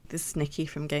This is Nikki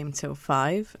from Game Till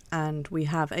 5, and we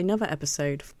have another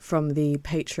episode from the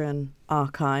Patreon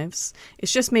archives.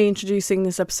 It's just me introducing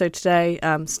this episode today.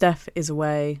 Steph is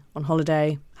away on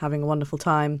holiday, having a wonderful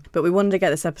time, but we wanted to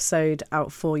get this episode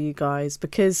out for you guys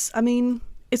because, I mean,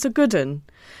 it's a good one.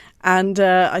 And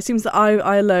it seems that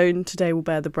I alone today will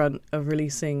bear the brunt of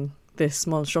releasing this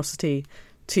monstrosity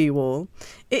to you all.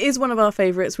 It is one of our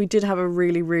favourites. We did have a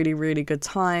really, really, really good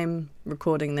time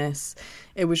recording this.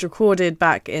 It was recorded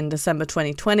back in December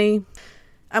 2020,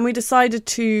 and we decided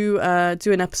to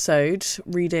do an episode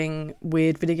reading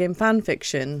weird video game fan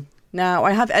fiction. Now,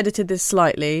 I have edited this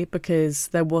slightly because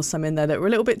there was some in there that were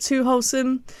a little bit too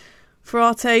wholesome for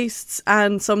our tastes,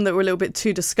 and some that were a little bit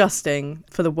too disgusting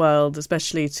for the world,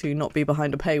 especially to not be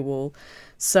behind a paywall.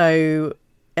 So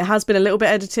it has been a little bit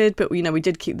edited, but we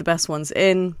did keep the best ones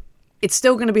in. It's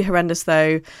still going to be horrendous,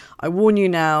 though. I warn you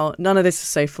now, none of this is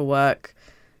safe for work,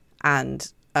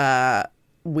 and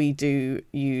we do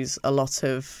use a lot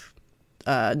of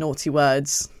naughty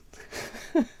words.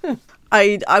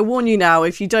 I warn you now,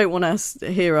 if you don't want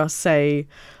to hear us say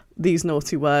these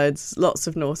naughty words, lots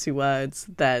of naughty words,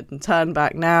 then turn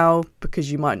back now,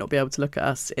 because you might not be able to look at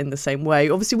us in the same way.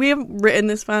 Obviously, we haven't written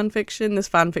this fan fiction. This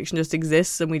fan fiction just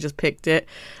exists, and we just picked it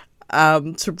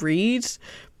to read.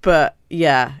 But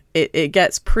yeah, it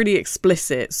gets pretty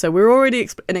explicit. So we're already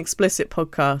an explicit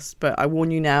podcast, but I warn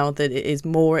you now that it is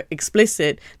more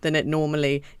explicit than it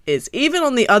normally is. Even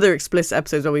on the other explicit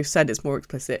episodes where we've said it's more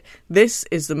explicit, this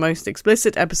is the most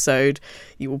explicit episode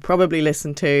you will probably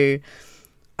listen to.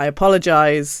 I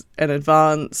apologise in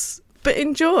advance, but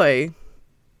enjoy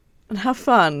and have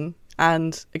fun.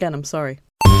 And again, I'm sorry.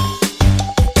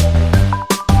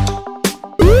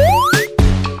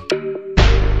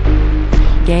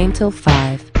 Game Till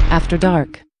 5 After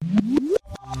Dark.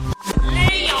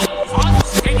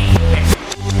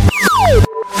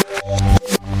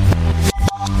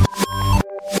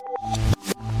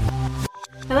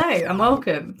 Hello and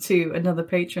welcome to another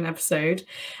Patreon episode,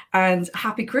 and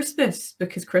happy Christmas,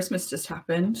 because Christmas just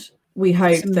happened. We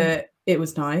hope that it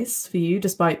was nice for you,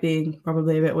 despite being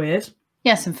probably a bit weird.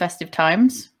 Yeah, some festive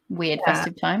times.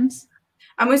 Festive times.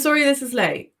 And we're sorry this is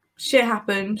late. Shit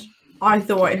happened. I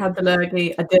thought I had the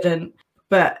lurgy. I didn't.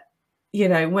 But,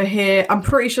 we're here. I'm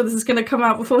pretty sure this is going to come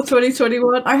out before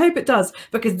 2021. I hope it does,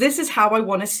 because this is how I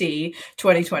want to see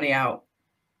 2020 out.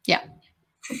 Yeah.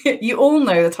 You all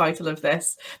know the title of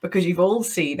this because you've all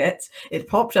seen it. It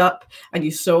popped up and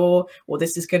you saw what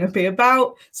this is going to be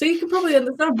about. So you can probably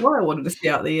understand why I wanted to see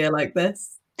out the year like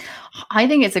this. I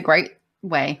think it's a great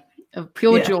way of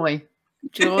pure joy.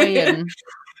 Joy and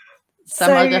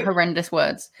some other horrendous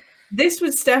words. This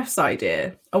was Steph's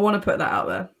idea. I want to put that out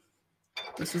there.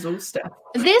 This was all Steph.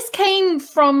 This came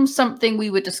from something we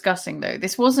were discussing, though.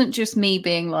 This wasn't just me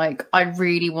being like, I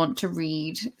really want to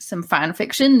read some fan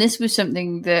fiction. This was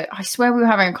something that I swear we were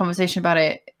having a conversation about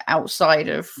it outside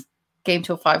of Game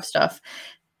Till 5 stuff.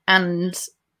 And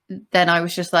then I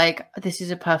was just like, this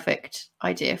is a perfect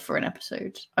idea for an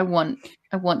episode. I want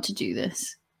to do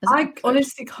this. I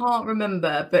honestly can't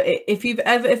remember, but if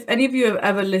any of you have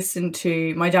ever listened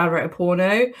to My Dad Wrote a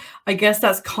Porno, I guess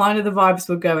that's kind of the vibes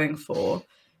we're going for,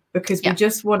 because we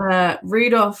just want to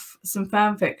read off some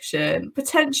fan fiction,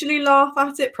 potentially laugh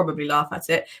at it, probably laugh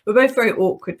at it. We're both very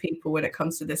awkward people when it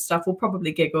comes to this stuff. We'll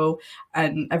probably giggle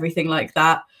and everything like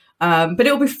that, but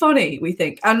it'll be funny, we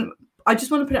think. And I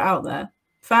just want to put it out there,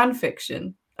 fan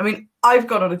fiction. I mean, I've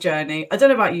gone on a journey. I don't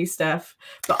know about you, Steph,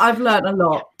 but I've learned a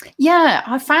lot.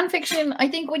 Yeah, fan fiction. I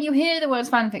think when you hear the words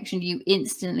fan fiction, you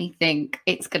instantly think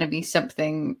it's going to be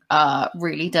something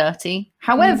really dirty.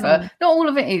 However, not all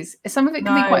of it is. Some of it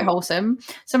can be quite wholesome.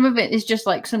 Some of it is just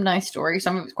like some nice stories.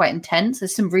 Some of it's quite intense.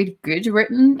 There's some really good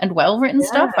written and well-written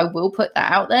stuff. I will put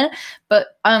that out there.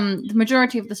 But the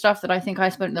majority of the stuff that I think I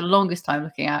spent the longest time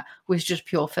looking at was just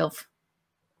pure filth.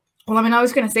 Well, I mean, I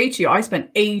was going to say to you, I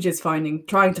spent ages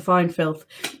trying to find filth,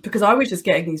 because I was just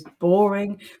getting these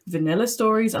boring vanilla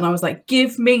stories, and I was like,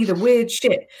 give me the weird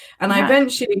shit. And I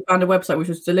eventually found a website which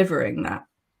was delivering that.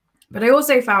 But I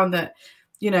also found that,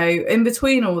 in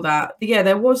between all that,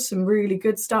 there was some really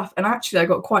good stuff. And actually, I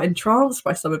got quite entranced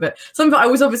by some of it. Some of it I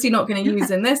was obviously not going to use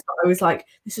in this, but I was like,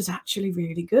 this is actually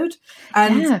really good.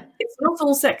 And it's not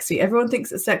all sexy. Everyone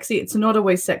thinks it's sexy. It's not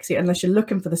always sexy unless you're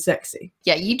looking for the sexy.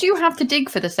 Yeah, you do have to dig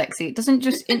for the sexy. It doesn't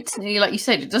just instantly, like you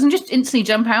said, it doesn't just instantly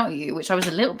jump out at you, which I was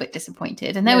a little bit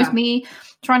disappointed. And there was me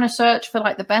trying to search for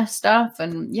like the best stuff.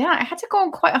 And I had to go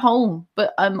on quite a hole,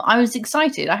 but I was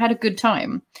excited. I had a good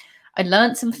time. I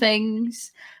learned some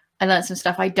things. I learned some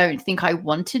stuff I don't think I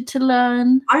wanted to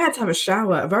learn. I had to have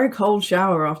a very cold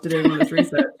shower after doing all this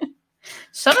research.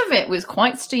 Some of it was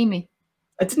quite steamy.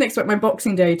 I didn't expect my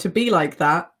Boxing Day to be like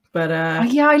that, but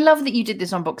yeah, I love that you did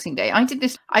this on Boxing Day. I did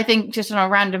this, I think, just on a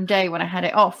random day when I had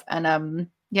it off, and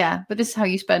yeah, but this is how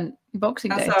you spent your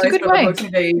Boxing Day. It's a good way.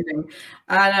 Boxing Day evening,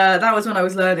 and that was when I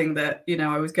was learning that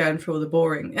I was going through all the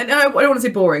boring, and I don't want to say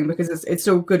boring because it's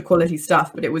still good quality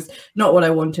stuff, but it was not what I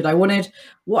wanted.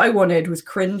 What I wanted was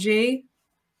cringy,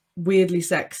 weirdly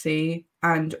sexy,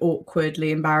 and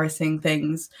awkwardly embarrassing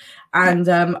things, and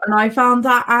I found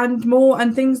that and more,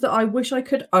 and things that I wish I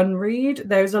could unread.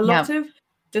 There's a lot of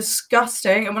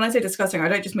disgusting, and when I say disgusting, I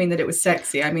don't just mean that it was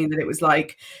sexy. I mean that it was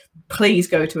like, please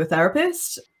go to a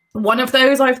therapist. One of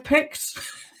those I've picked.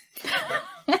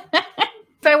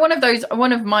 Fair, one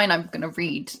of mine I'm going to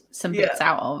read some bits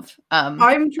out of.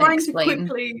 I'm trying to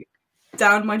quickly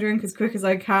down my drink as quick as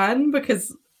I can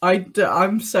because I don't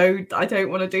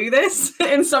want to do this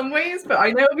in some ways, but I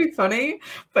know it'll be funny.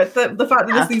 But the fact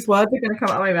that these words are going to come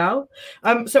out of my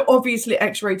mouth. So obviously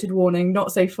X-rated warning,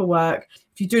 not safe for work.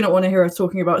 If you do not want to hear us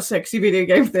talking about sexy video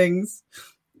game things,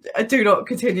 do not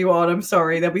continue on. I'm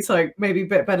sorry. There'll be something maybe a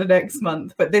bit better next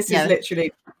month. But this is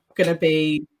literally going to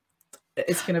be,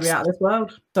 it's going to be out of this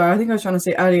world. So I think I was trying to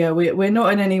say earlier, we're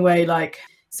not in any way like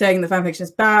saying that fanfiction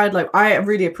is bad. Like, I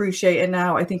really appreciate it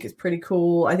now. I think it's pretty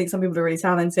cool. I think some people are really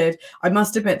talented. I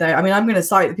must admit though, I mean, I'm going to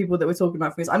cite the people that we're talking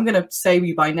about for this. I'm going to say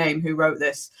you by name who wrote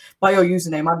this, by your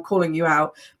username. I'm calling you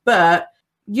out. But,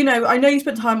 I know you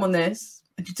spent time on this.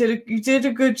 You did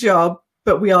a good job,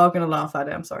 but we are going to laugh at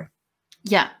it. I'm sorry.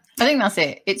 Yeah, I think that's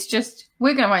it. It's just,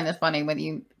 we're going to find this funny whether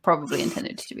you probably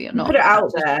intended it to be or not. Put it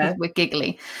out there. We're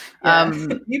giggly. Yeah. You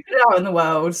put it out in the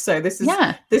world, so this is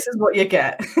what you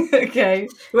get. Okay,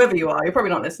 whoever you are, you're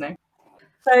probably not listening.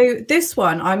 So this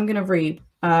one I'm going to read.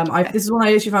 This is one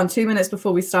I actually found 2 minutes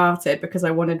before we started because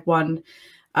I wanted one.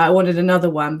 I wanted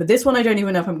another one, but this one I don't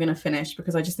even know if I'm going to finish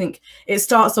because I just think it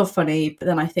starts off funny, but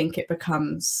then I think it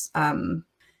becomes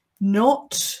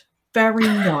not very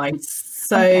nice.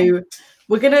 So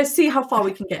we're going to see how far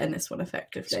we can get in this one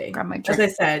effectively. As I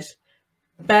said,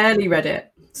 barely read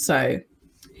it. So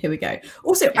here we go.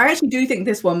 Also, I actually do think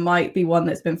this one might be one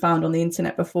that's been found on the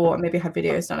internet before and maybe had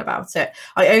videos done about it.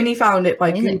 I only found it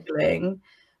by Googling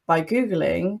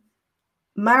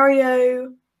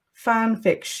Mario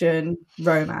fanfiction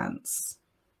romance.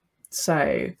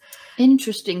 So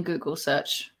interesting Google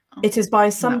search. It is by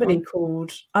somebody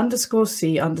called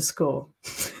 _C_.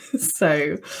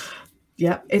 So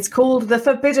yeah, it's called The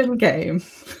Forbidden Game.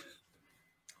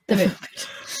 The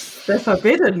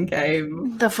Forbidden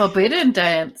Game. The Forbidden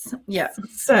Dance. Yeah.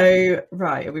 So,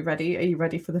 right, are we ready? Are you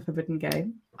ready for The Forbidden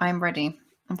Game? I'm ready.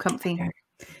 I'm comfy. Okay.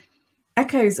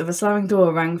 Echoes of a slamming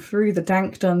door rang through the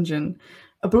dank dungeon.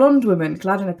 A blonde woman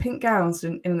clad in a pink gown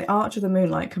stood in the arch of the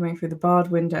moonlight coming through the barred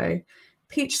window.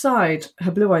 Peach sighed,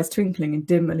 her blue eyes twinkling in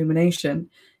dim illumination.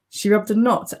 She rubbed a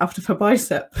knot out of her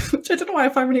bicep, which I don't know why I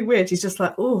find really weird. She's just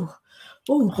like, oh,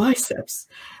 biceps.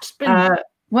 Just been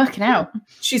working out.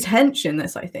 She's hench in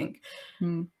this, I think.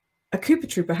 A Koopa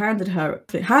Trooper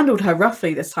handled her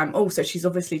roughly this time. Oh, so she's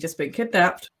obviously just been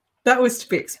kidnapped. That was to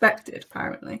be expected,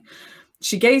 apparently.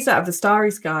 She gazed out of the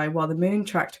starry sky while the moon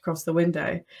tracked across the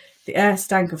window. The air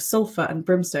stank of sulphur and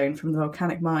brimstone from the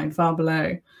volcanic mine far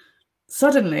below.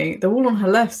 Suddenly, the wall on her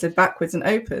left slid backwards and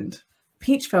opened.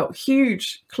 Peach felt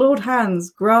huge, clawed hands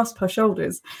grasp her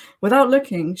shoulders. Without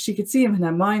looking, she could see him in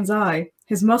her mind's eye.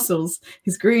 His muscles,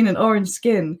 his green and orange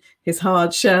skin, his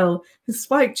hard shell, his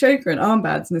spiked choker and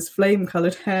armbands, and his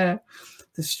flame-coloured hair.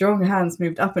 The strong hands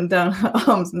moved up and down her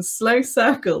arms in slow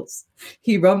circles.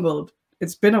 He rumbled,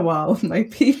 "It's been a while, my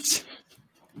Peach."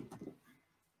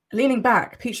 Leaning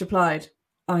back, Peach replied,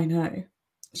 "I know."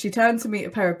 She turned to meet a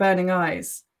pair of burning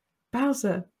eyes.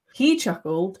 "Bowser." He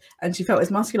chuckled, and she felt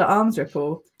his muscular arms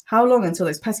ripple. "How long until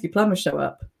those pesky plumbers show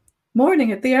up?"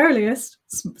 "Morning at the earliest,"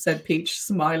 said Peach,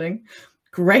 smiling.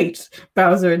 "Great."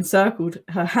 Bowser encircled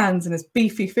her hands in his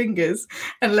beefy fingers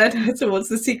and led her towards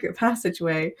the secret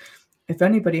passageway. "If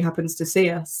anybody happens to see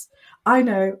us." "I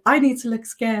know. I need to look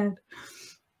scared."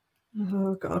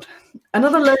 Oh, God.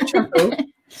 Another low chuckle.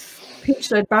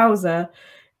 Peach led Bowser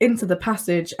into the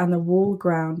passage and the wall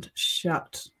ground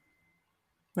shut.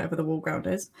 Whatever the wall ground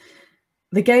is.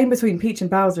 The game between Peach and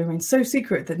Bowser remained so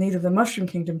secret that neither the Mushroom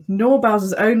Kingdom nor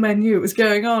Bowser's own men knew what was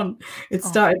going on. It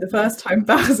started the first time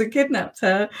Bowser kidnapped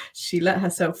her. She let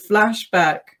herself flash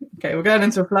back. Okay, we're going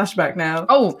into a flashback now.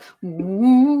 Oh!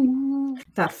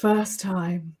 That first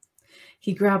time.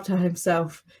 He grabbed her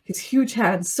himself, his huge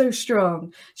hands so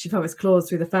strong. She felt his claws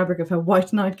through the fabric of her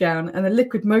white nightgown and the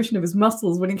liquid motion of his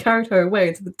muscles when he carried her away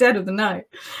into the dead of the night.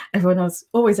 Everyone else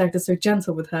always acted so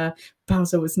gentle with her.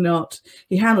 Bowser was not.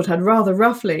 He handled her rather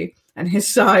roughly. And his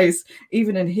size,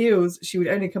 even in heels, she would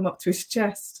only come up to his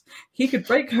chest. He could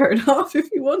break her in half if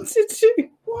he wanted to.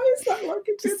 Why is that like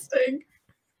a good thing?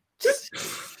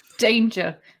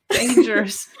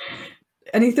 Dangerous.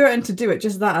 And he threatened to do it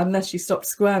just that unless she stopped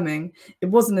squirming. It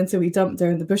wasn't until he dumped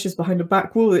her in the bushes behind a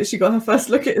back wall that she got her first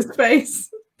look at his face.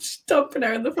 Just dumping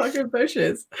her in the fucking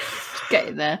bushes. Get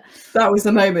in there. That was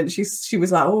the moment she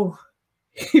was like, oh,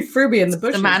 he threw me in the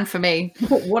bushes. The man for me.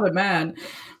 What a man.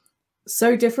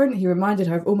 So different, he reminded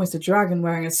her of almost a dragon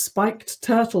wearing a spiked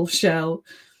turtle shell.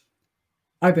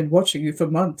 I've been watching you for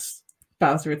months,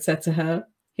 Bowser had said to her.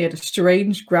 He had a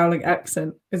strange growling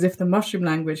accent, as if the mushroom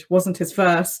language wasn't his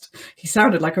first. He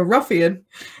sounded like a ruffian.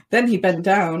 Then he bent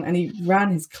down and he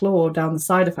ran his claw down the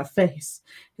side of her face.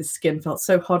 His skin felt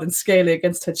so hot and scaly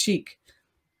against her cheek.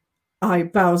 I,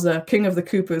 Bowser, King of the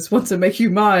Koopas, want to make you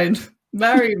mine.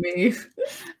 Marry me.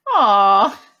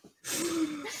 Aww.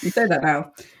 You say that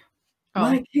now.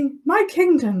 Oh. My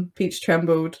kingdom, Peach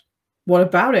trembled. What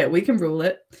about it? We can rule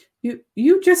it.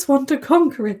 You just want to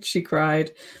conquer it, she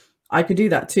cried. I could do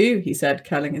that too, he said,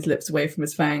 curling his lips away from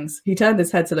his fangs. He turned his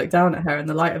head to look down at her, and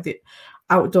the light of the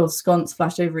outdoor sconce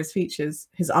flashed over his features.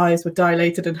 His eyes were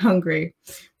dilated and hungry.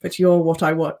 But you're what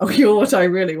I want. Oh, you're what I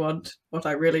really want. What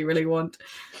I really, really want.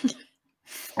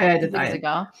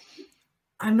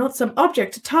 I'm not some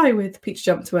object to tie with. Peach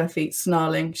jumped to her feet,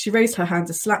 snarling. She raised her hand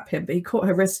to slap him, but he caught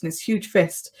her wrist in his huge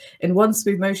fist. In one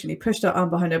smooth motion, he pushed her arm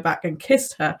behind her back and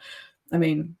kissed her. I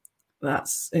mean,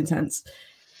 that's intense.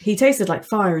 He tasted like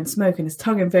fire and smoke, and his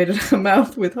tongue invaded her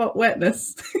mouth with hot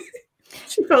wetness.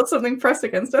 She felt something press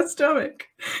against her stomach.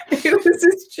 It was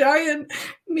this giant,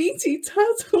 meaty,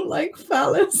 turtle-like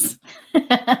phallus.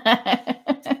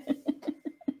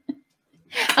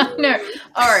 No,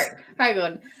 all right, hang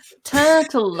on.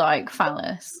 Turtle-like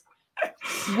phallus.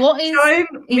 What is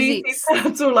giant, meaty,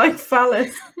 turtle-like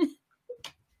phallus?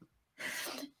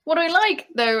 What I like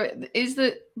though is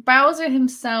that Bowser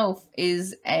himself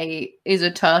is a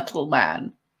turtle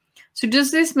man. So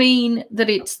does this mean that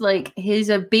it's like he's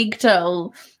a big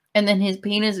turtle and then his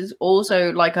penis is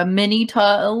also like a mini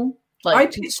turtle? Like, I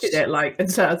pictured it like a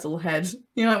turtle head.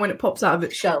 You know, like when it pops out of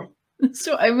its shell. That's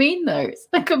what I mean, though. It's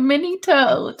like a mini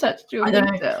turtle attached to a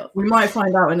big turtle. We might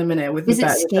find out in a minute with it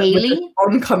scaly? With the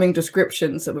oncoming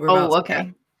descriptions that we're about to okay.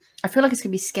 Get. I feel like it's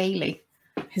gonna be scaly.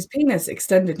 His penis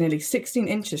extended nearly 16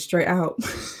 inches straight out.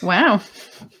 Wow.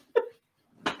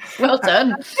 Well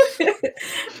done.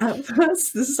 At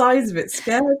first, the size of it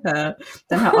scared her.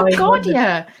 Then her eyes God,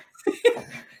 yeah.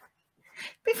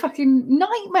 Be fucking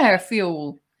nightmare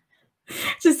fuel.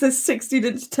 Just this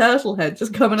 16-inch turtle head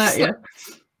just coming at you.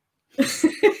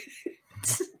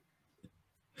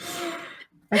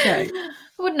 Okay. I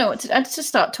wouldn't know what to. I'd just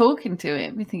start talking to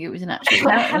it. We think it was an actual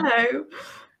turtle. Hello.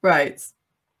 Right.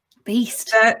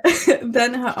 Beast.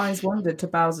 Then her eyes wandered to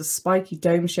Bowser's spiky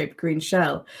dome-shaped green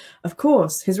shell. Of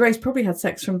course, his race probably had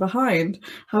sex from behind.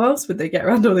 How else would they get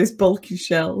around all those bulky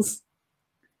shells?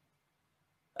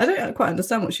 I don't quite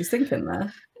understand what she's thinking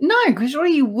there. No, because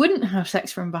surely you wouldn't have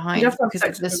sex from behind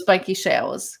because of the spiky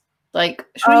shells. Like,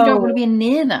 surely you don't want to be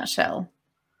near that shell.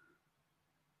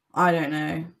 I don't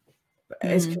know.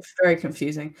 It's very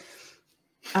confusing.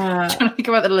 I'm trying to think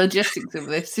about the logistics of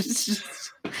this. It's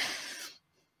just...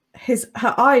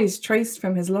 Her eyes traced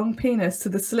from his long penis to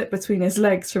the slit between his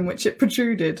legs from which it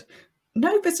protruded.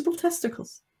 No visible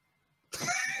testicles.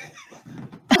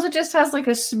 Also just has like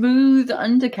a smooth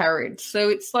undercarriage, so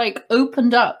it's like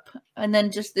opened up and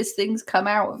then just this thing's come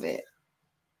out of it.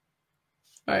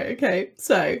 Right, okay.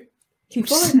 So he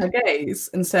followed her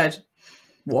gaze and said,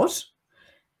 "What?"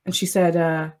 And she said,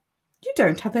 "You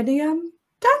don't have any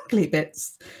dangly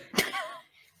bits."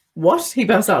 What? He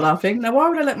burst out laughing. Now, why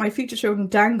would I let my future children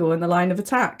dangle in the line of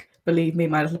attack? Believe me,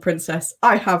 my little princess,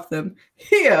 I have them.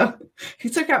 Here! He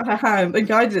took out her hand and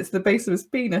guided it to the base of his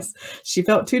penis. She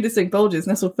felt two distinct bulges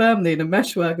nestled firmly in a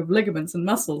meshwork of ligaments and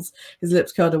muscles. His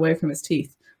lips curled away from his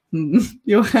teeth.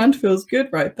 Your hand feels good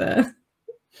right there.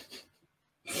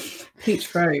 Peach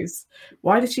froze.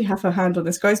 Why did she have her hand on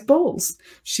this guy's balls?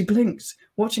 She blinked,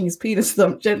 watching his penis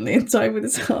thump gently in time with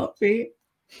his heartbeat.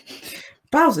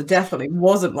 Bowser definitely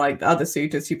wasn't like the other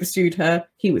suitors who pursued her.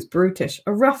 He was brutish,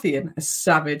 a ruffian, a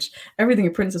savage, everything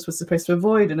a princess was supposed to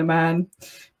avoid in a man.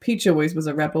 Peach always was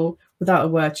a rebel. Without a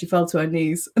word, she fell to her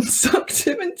knees and sucked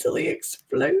him until he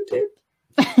exploded.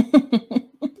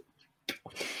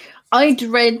 I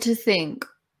dread to think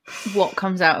what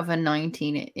comes out of a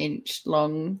 19-inch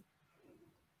long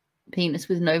penis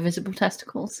with no visible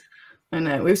testicles. I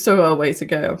know, we've still got a way to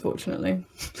go, unfortunately.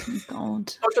 Oh,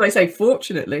 God. What should I say?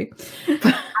 Fortunately.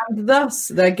 And thus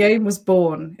their game was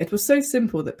born. It was so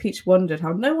simple that Peach wondered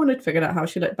how no one had figured out how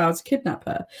she let Bowser kidnap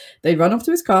her. They'd run off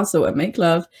to his castle and make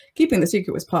love. Keeping the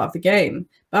secret was part of the game.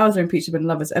 Bowser and Peach had been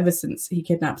lovers ever since he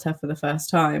kidnapped her for the first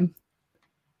time.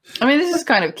 I mean, this is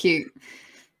kind of cute.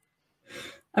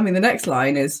 I mean, the next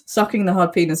line is, sucking the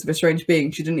hard penis of a strange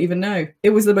being she didn't even know.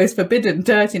 It was the most forbidden,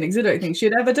 dirty, and exhilarating thing she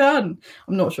had ever done.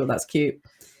 I'm not sure that's cute.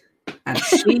 And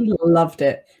she loved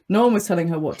it. No one was telling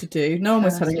her what to do. No one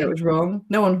was telling her it was wrong.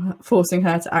 No one forcing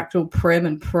her to act all prim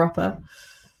and proper.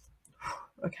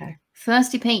 Okay.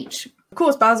 Thirsty Peach. Of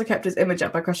course, Bowser kept his image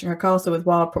up by crushing her castle with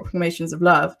wild proclamations of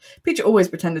love. Peach always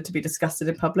pretended to be disgusted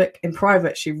in public. In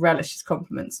private, she relished his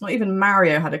compliments. Not even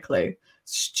Mario had a clue.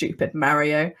 Stupid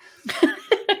Mario.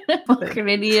 Fucking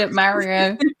idiot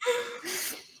Mario.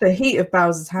 The heat of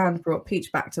Bowser's hand brought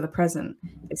Peach back to the present.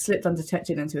 It slipped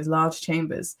undetected into his large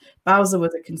chambers. Bowser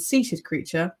was a conceited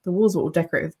creature. The walls were all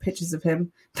decorated with pictures of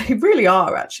him. They really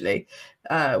are, actually.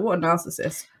 What a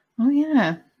narcissist. Oh,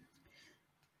 yeah.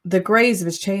 The greys of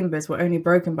his chambers were only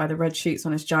broken by the red sheets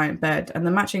on his giant bed, and the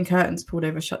matching curtains pulled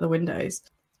over shut the windows.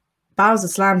 Bowser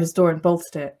slammed his door and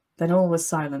bolted it. Then all was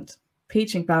silent.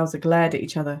 Peach and Bowser glared at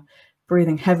each other,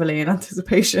 breathing heavily in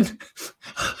anticipation.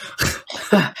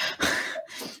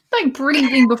 Like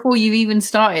breathing before you even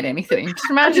started anything. Just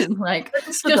imagine, like,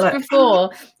 just before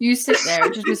you sit there,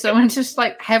 just with someone just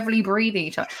like heavily breathing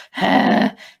each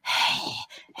other.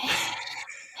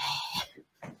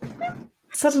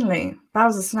 Suddenly,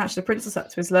 Bowser snatched the princess up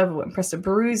to his level and pressed a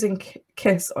bruising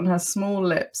kiss on her small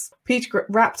lips. Peach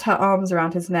wrapped her arms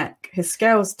around his neck. His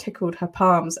scales tickled her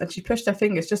palms, and she pushed her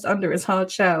fingers just under his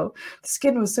hard shell. The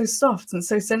skin was so soft and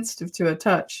so sensitive to her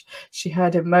touch. She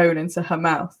heard him moan into her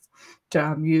mouth.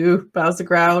 Damn you, Bowser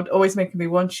growled, always making me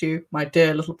want you, my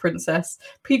dear little princess.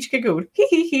 Peach giggled. Hee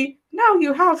hee hee, now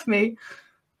you have me.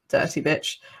 Dirty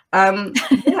bitch.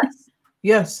 Yes.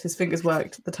 Yes, his fingers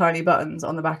worked the tiny buttons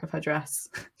on the back of her dress.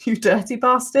 You dirty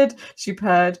bastard, she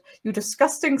purred. You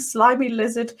disgusting, slimy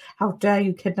lizard. How dare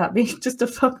you kidnap me just to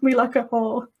fuck me like a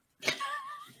whore.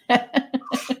 The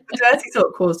dirty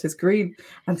thought caused his green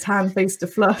and tan face to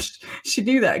flush. She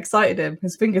knew that excited him.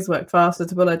 His fingers worked faster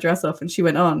to pull her dress off, and she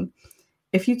went on.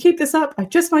 If you keep this up, I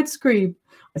just might scream.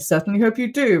 I certainly hope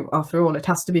you do. After all, it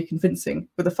has to be convincing.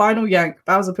 With a final yank,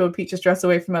 Bowser pulled Peach's dress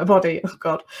away from her body. Oh,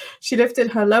 God. She lifted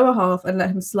her lower half and let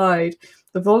him slide,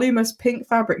 the voluminous pink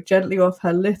fabric gently off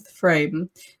her lithe frame.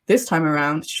 This time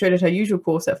around, she traded her usual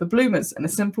corset for bloomers and a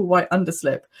simple white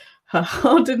underslip. Her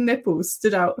hardened nipples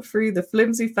stood out through the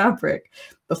flimsy fabric.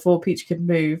 Before Peach could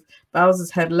move,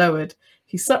 Bowser's head lowered.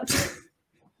 He sucked...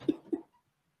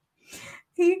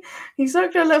 He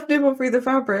sucked her left nipple through the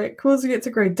fabric, causing it to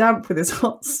grow damp with his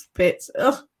hot spit.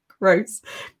 Ugh, gross.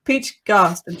 Peach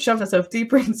gasped and shoved herself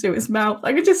deeper into his mouth.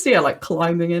 I could just see her, like,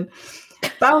 climbing in.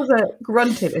 Bowser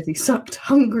grunted as he sucked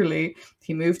hungrily.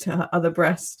 He moved to her other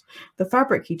breast. The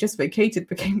fabric he just vacated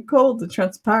became cold and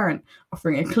transparent,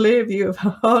 offering a clear view of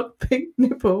her hard pink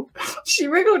nipple. She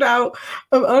wriggled out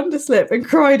of underslip and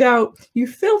cried out, "You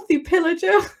filthy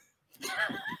pillager!"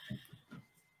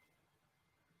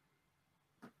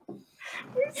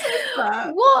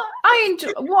 What I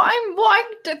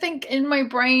think in my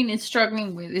brain is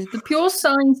struggling with is the pure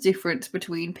size difference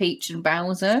between Peach and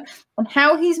Bowser, and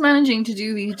how he's managing to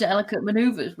do these delicate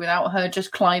maneuvers without her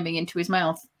just climbing into his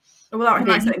mouth, without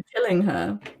him killing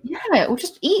her. Yeah, or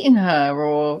just eating her,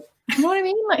 or you know what I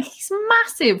mean? Like, he's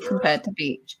massive compared to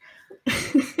Peach.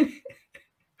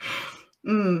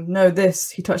 No,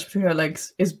 this, he touched between her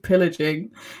legs, is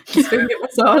pillaging. His finger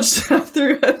massaged her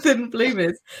through her thin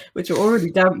bloomers, which were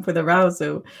already damp with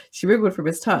arousal. She wriggled from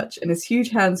his touch, and his huge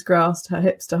hands grasped her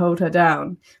hips to hold her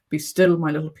down. Be still,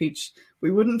 my little Peach. We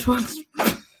wouldn't want...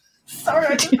 Sorry,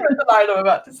 I just read the line I'm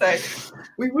about to say.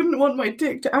 We wouldn't want my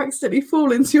dick to accidentally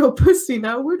fall into your pussy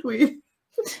now, would we?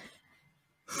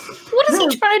 What is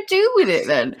he trying to do with it,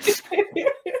 then?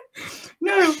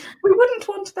 No, we wouldn't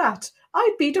want that.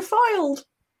 I'd be defiled.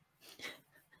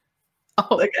 Oh,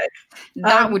 okay.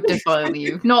 That would defile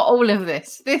you. Not all of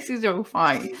this. This is all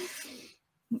fine.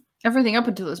 Everything up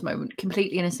until this moment,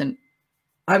 completely innocent.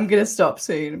 I'm going to stop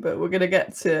soon, but we're going to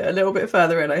get to a little bit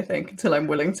further in, I think, until I'm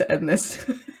willing to end this.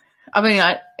 I mean,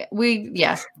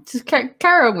 just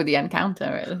carry on with the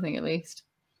encounter, I think, at least.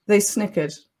 They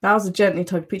snickered. Bowser gently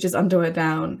tugged Peach's underwear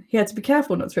down. He had to be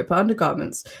careful not to rip her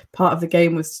undergarments. Part of the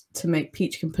game was to make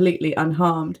Peach completely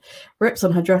unharmed. Rips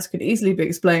on her dress could easily be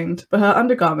explained, but her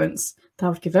undergarments, that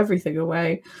would give everything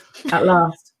away. At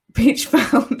last, Peach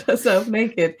found herself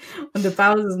naked under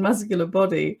Bowser's muscular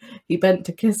body. He bent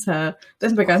to kiss her,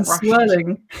 then began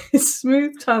swirling his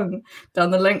smooth tongue down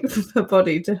the length of her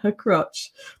body to her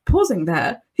crotch. Pausing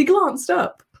there, he glanced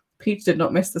up. Peach did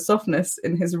not miss the softness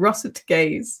in his russet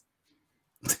gaze.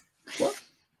 What?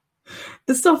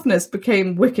 The softness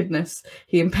became wickedness.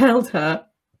 He impaled her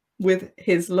with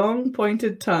his long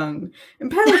pointed tongue.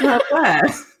 Impaled her where?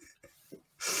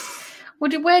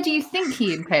 Where do you think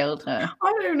he impaled her?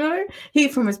 I don't know.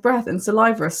 Heat from his breath and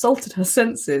saliva assaulted her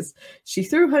senses. She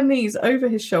threw her knees over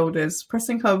his shoulders,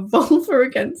 pressing her vulva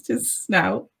against his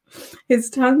snout. His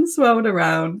tongue swelled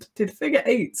around, did figure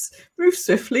eights, moved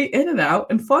swiftly in and out,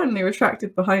 and finally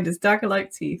retracted behind his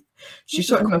dagger-like teeth. She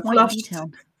shot him a flushed,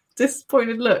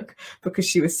 disappointed look because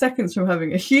she was seconds from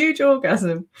having a huge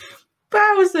orgasm.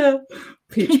 Bowser!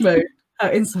 Peach moaned. Her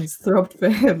insides throbbed for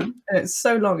him. And it's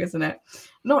so long, isn't it?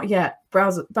 Not yet.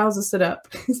 Bowser stood up.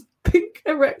 His pink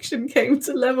erection came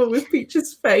to level with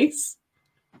Peach's face.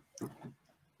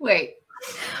 Wait.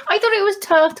 I thought it was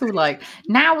turtle-like.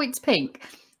 Now it's pink.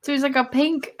 So it's like a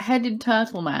pink-headed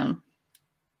turtle man.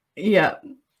 Yeah.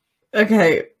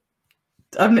 Okay.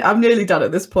 I'm nearly done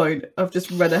at this point. I've just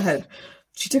read ahead.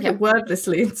 She took it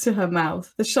wordlessly into her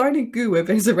mouth. The shiny goo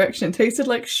over his erection tasted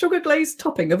like sugar-glazed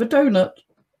topping of a donut.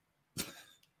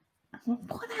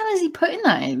 What the hell is he putting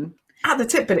that in? At the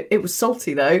tip, but it was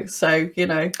salty though, so you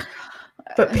know.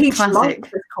 But Peach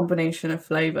liked this combination of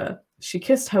flavour. She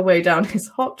kissed her way down his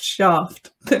hot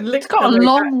shaft, then licked. It's got a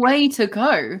long way to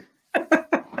go.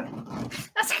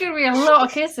 That's going to be a lot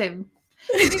of kissing.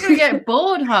 You're going to get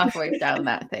bored halfway down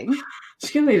that thing.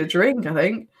 She's going to need a drink, I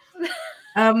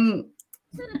think.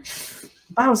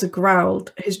 Bowser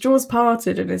growled. His jaws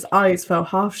parted and his eyes fell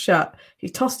half shut. He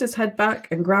tossed his head back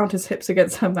and ground his hips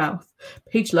against her mouth.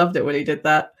 Peach loved it when he did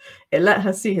that. It let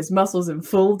her see his muscles in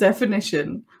full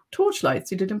definition. Torchlight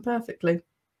suited him perfectly.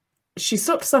 She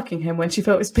stopped sucking him when she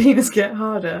felt his penis get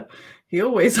harder. He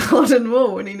always hardened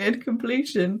more when he neared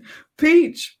completion.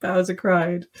 Peach, Bowser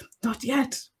cried. Not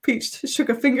yet. Peach shook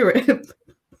a finger at him.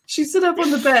 She stood up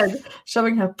on the bed,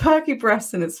 shoving her perky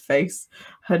breasts in his face.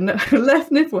 Her left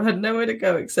nipple had nowhere to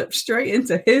go except straight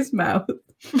into his mouth.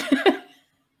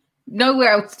 Nowhere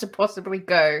else to possibly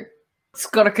go. It's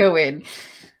got to go in.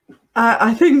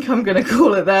 I think I'm going to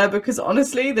call it there because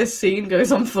honestly, this scene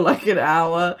goes on for like an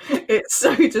hour. It's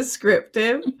so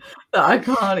descriptive that I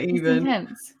can't even.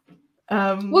 Intense.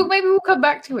 Well, maybe we'll come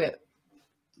back to it.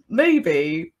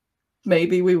 Maybe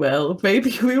we will.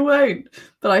 Maybe we won't.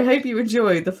 But I hope you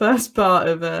enjoyed the first part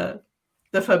of the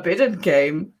Forbidden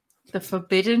Game. The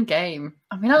Forbidden Game.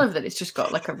 I mean, I love that it's just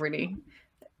got like a really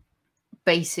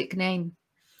basic name.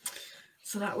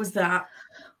 So that was that.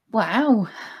 Wow.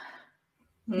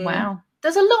 Wow.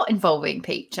 There's a lot involving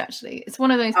Peach, actually. It's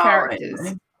one of those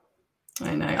characters.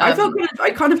 I know.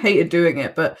 I kind of hated doing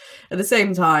it, but at the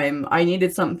same time, I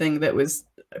needed something that was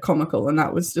comical, and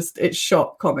that was just, it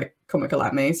shot comical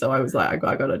at me, so I was like,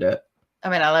 I gotta do it. I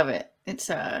mean, I love it.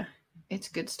 It's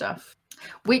good stuff.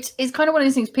 Which is kind of one of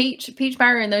those things. Peach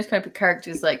Barrier and those kind of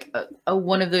characters like are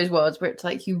one of those worlds where it's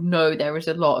like, you know, there is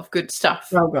a lot of good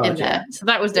stuff in there. So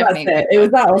that was definitely it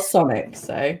was that or Sonic.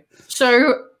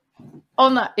 So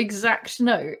on that exact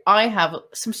note, I have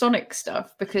some Sonic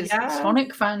stuff because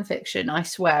Sonic fan fiction, I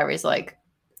swear, is like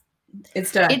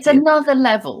it's another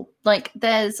level. Like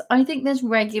I think there's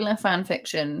regular fan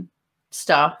fiction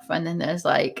stuff, and then there's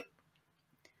like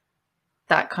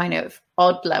that kind of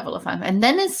odd level of fan, and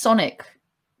then there's Sonic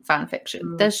fan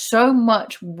fiction. There's so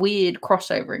much weird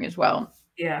crossovering as well.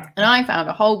 Yeah. And I found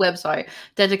a whole website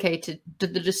dedicated to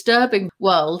the disturbing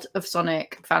world of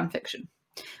Sonic fan fiction,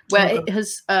 where it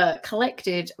has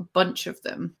collected a bunch of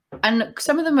them. And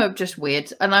some of them are just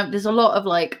weird. And there's a lot of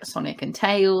like Sonic and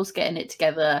Tails getting it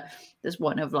together. There's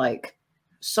one of like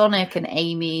Sonic and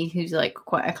Amy, who's like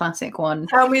quite a classic one.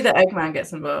 Tell me that Eggman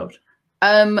gets involved.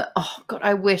 Oh God,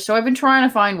 I wish. So I've been trying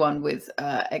to find one with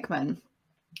Eggman.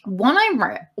 One I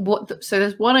read. So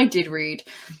there's one I did read.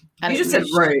 And you just said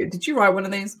wrote. Did you write one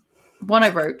of these? One I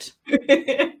wrote.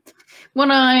 One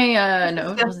I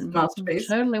no, it wasn't. Masterpiece.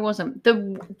 Totally wasn't.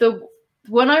 The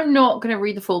one I'm not going to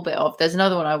read the full bit of. There's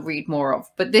another one I'll read more of.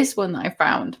 But this one that I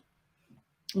found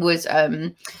was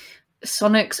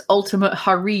Sonic's Ultimate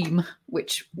Harem,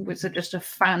 which was just a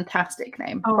fantastic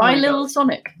name by Little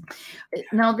Sonic.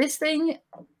 Now this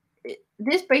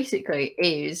basically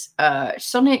is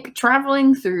Sonic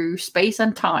traveling through space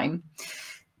and time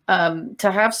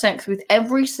to have sex with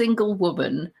every single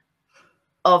woman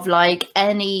of like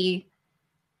any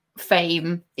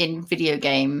fame in video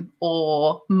game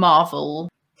or Marvel,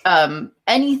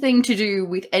 anything to do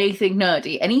with anything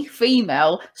nerdy, any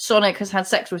female, Sonic has had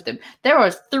sex with them. There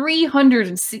are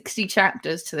 360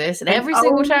 chapters to this, and every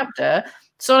single chapter,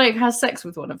 Sonic has sex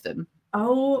with one of them.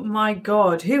 Oh my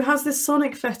God, who has this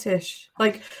Sonic fetish?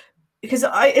 Like, because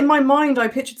in my mind I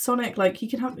pictured Sonic like he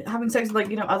can having sex with like,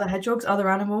 you know, other hedgehogs, other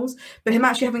animals, but him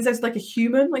actually having sex with like a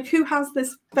human. Like, who has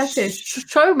this fetish?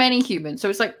 So many humans. So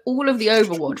it's like all of the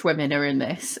Overwatch women are in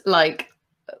this. Like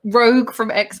Rogue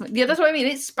from X-Men. Yeah, that's what I mean.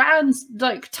 It spans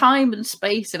like time and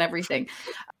space and everything.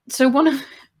 So one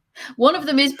of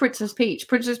them is Princess Peach.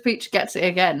 Princess Peach gets it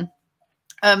again.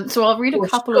 So I'll read a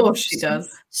couple of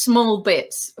small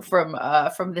bits from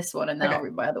this one, and then I'll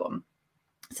read my other one.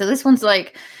 So this one's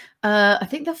like, I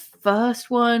think the first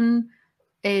one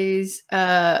is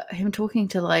him talking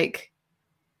to like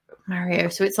Mario.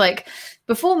 So it's like,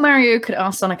 before Mario could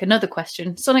ask Sonic another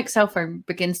question, Sonic's cell phone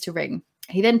begins to ring.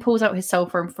 He then pulls out his cell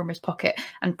phone from his pocket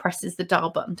and presses the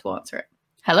dial button to answer it.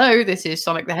 Hello, this is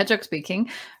Sonic the Hedgehog speaking.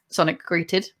 Sonic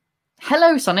greeted.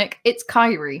 Hello, Sonic, it's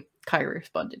Kairi. Kairi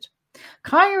responded.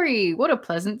 Kairi, what a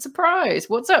pleasant surprise.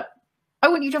 What's up? I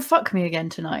want you to fuck me again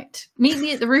tonight. Meet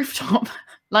me at the rooftop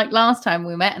like last time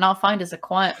we met, and I'll find us a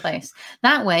quiet place.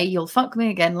 That way you'll fuck me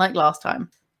again like last time.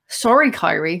 Sorry,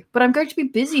 Kairi, but I'm going to be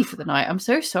busy for the night. I'm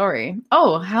so sorry.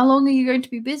 Oh, how long are you going to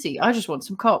be busy? I just want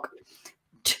some cock.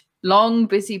 Long,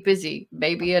 busy.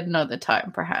 Maybe another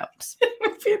time, perhaps.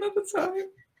 Maybe another time.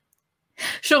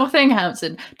 Sure thing,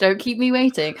 Hanson. Don't keep me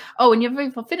waiting. Oh, and if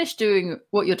you're finished doing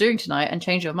what you're doing tonight and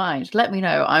change your mind, let me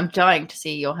know. I'm dying to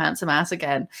see your handsome ass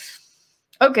again.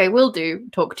 Okay, will do.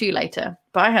 Talk to you later.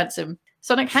 Bye, handsome.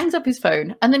 Sonic hangs up his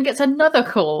phone and then gets another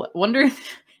call, wondering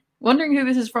who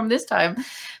this is from this time.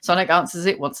 Sonic answers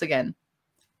it once again.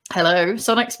 Hello,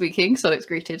 Sonic speaking. Sonic's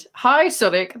greeted. Hi,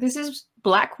 Sonic. This is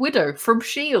Black Widow from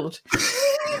S.H.I.E.L.D.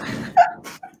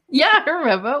 Yeah, I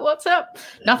remember. What's up?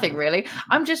 Nothing really.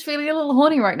 I'm just feeling a little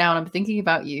horny right now and I'm thinking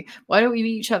about you. Why don't we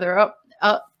meet each other up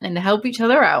and help each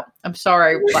other out? I'm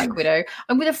sorry, Black Widow.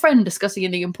 I'm with a friend discussing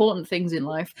the important things in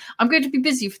life. I'm going to be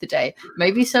busy for the day.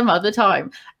 Maybe some other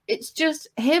time. It's just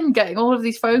him getting all of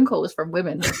these phone calls from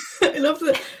women. I love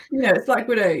that. You know, it's Black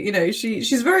Widow. You know,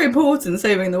 she's very important in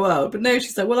saving the world. But no,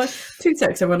 she's like, well, I two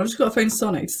texts everyone. I've just got to phone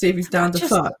Sonic to see if he's down to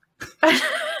fuck.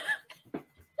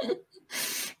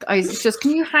 Guys, it's just,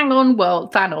 can you hang on,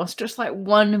 Thanos, just like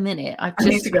 1 minute? I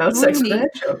need to go have sex with the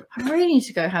hedgehog. I really need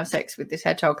to go have sex with this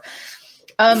hedgehog.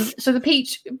 So the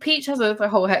Peach has a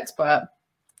whole hexpert.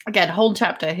 Again, whole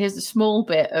chapter. Here's a small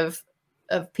bit of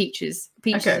Peach's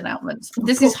announcements.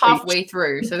 This is halfway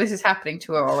through, so this is happening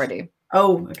to her already.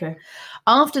 Oh, okay.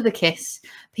 After the kiss,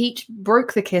 Peach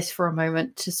broke the kiss for a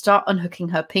moment to start unhooking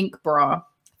her pink bra,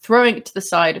 throwing it to the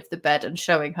side of the bed and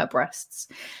showing her breasts.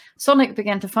 Sonic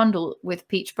began to fondle with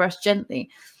Peach's breast gently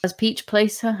as Peach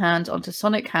placed her hand onto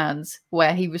Sonic's hands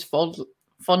where he was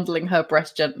fondling her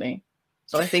breast gently.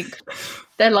 So I think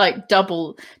they're like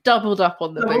doubled up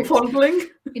on the boot. Fondling?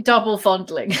 Double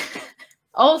fondling.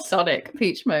 Oh, Sonic,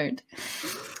 Peach moaned.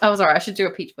 Oh, sorry, I should do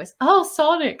a Peach voice. Oh,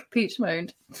 Sonic, Peach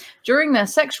moaned. During their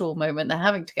sexual moment they're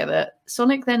having together,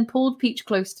 Sonic then pulled Peach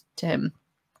close to him,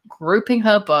 groping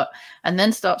her butt, and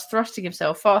then starts thrusting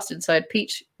himself fast inside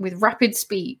Peach with rapid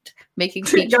speed, making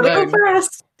Peach moan.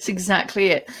 That's exactly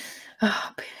it.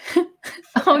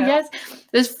 Oh, yes.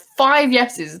 There's 5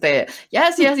 yeses there.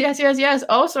 Yes.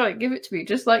 Oh, sorry, give it to me.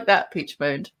 Just like that, Peach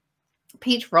moaned.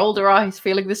 Peach rolled her eyes,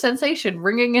 feeling the sensation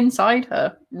ringing inside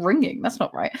her. Ringing? That's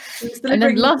not right. And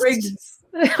then lust.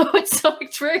 Oh, it's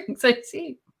Sonic rings. I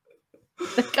see.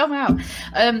 They come out.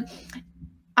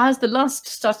 As the lust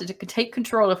started to take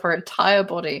control of her entire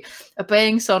body,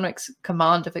 obeying Sonic's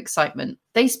command of excitement,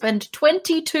 they spend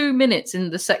 22 minutes in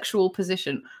the sexual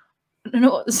position. I don't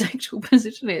know what the sexual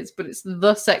position is, but it's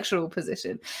the sexual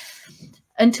position.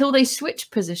 Until they switched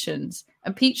positions,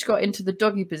 and Peach got into the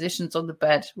doggy positions on the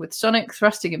bed, with Sonic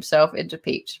thrusting himself into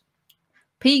Peach.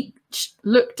 Peach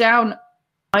looked down,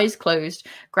 eyes closed,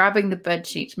 grabbing the bed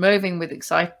sheets, moving with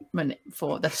excitement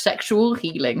for the sexual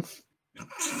healing.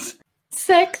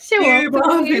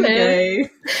 Sexual healing.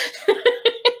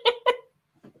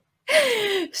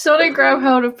 Sonic grabbed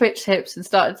hold of Peach's hips and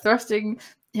started thrusting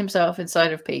himself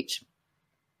inside of Peach.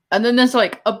 And then there's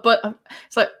like a but.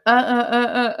 It's like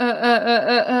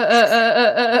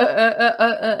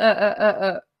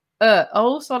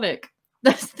oh, Sonic,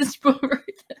 that's the spot right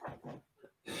there.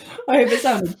 I hope it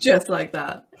sounded just like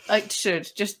that. It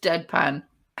should, just deadpan.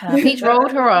 Peach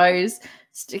rolled her eyes,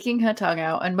 sticking her tongue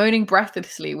out and moaning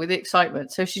breathlessly with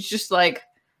excitement. So she's just like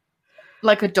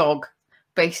a dog,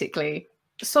 basically.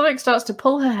 Sonic starts to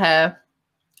pull her hair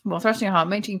while thrusting her heart,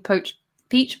 making Peach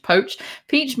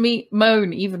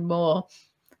moan even more.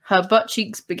 Her butt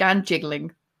cheeks began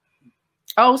jiggling.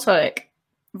 Oh, Sonic,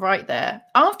 right there.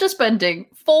 After spending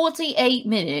 48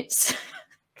 minutes.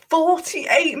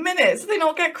 48 minutes? Did they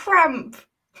not get cramp?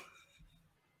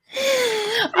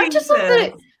 I just thought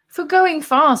that For going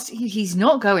fast, he's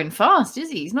not going fast, is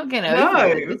he? He's not getting over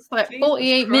it. It's like Jesus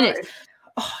 48 Christ. Minutes.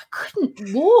 Oh, I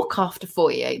couldn't walk after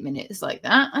 48 minutes like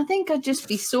that. I think I'd just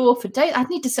be sore for days. I'd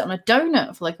need to sit on a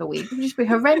donut for like a week. It would just be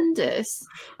horrendous.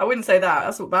 I wouldn't say that.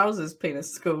 That's what Bowser's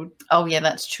penis is called. Oh, yeah,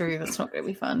 that's true. That's not going to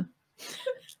be fun.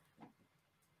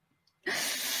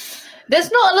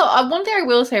 There's not a lot. One thing I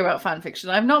will say about fan fiction,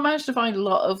 I've not managed to find a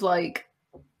lot of like...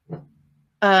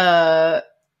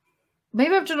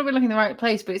 maybe I've just not been looking in the right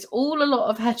place, but it's all a lot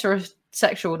of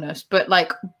heterosexualness, but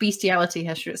like bestiality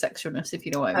heterosexualness, if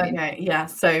you know what I mean. Okay, yeah.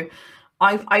 So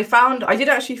I did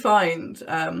actually find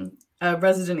a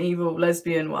Resident Evil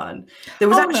lesbian one that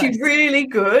was actually really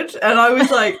good, and I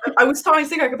was like, I was starting to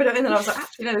think I could put it in, and I was like,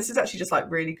 actually, no, this is actually just like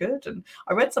really good, and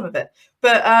I read some of it,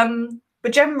 but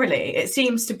generally, it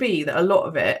seems to be that a lot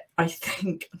of it, I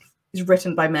think, is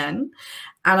written by men,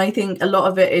 and I think a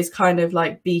lot of it is kind of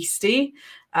like beastie.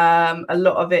 A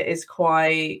lot of it is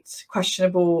quite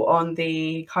questionable on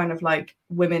the kind of like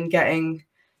women getting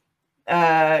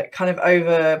kind of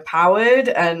overpowered,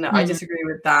 and I disagree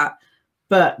with that.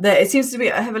 But it seems to be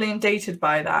heavily inundated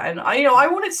by that, and I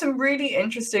wanted some really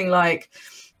interesting like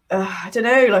I don't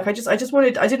know, like I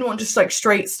didn't want just like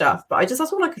straight stuff, but that's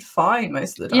all I could find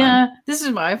most of the time. Yeah, this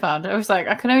is what I found. I was like,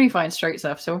 I can only find straight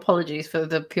stuff, so apologies for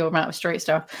the pure amount of straight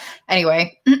stuff.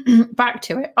 Anyway, back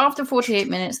to it. After 48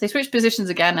 minutes, they switched positions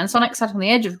again, and Sonic sat on the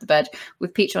edge of the bed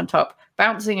with Peach on top,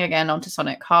 bouncing again onto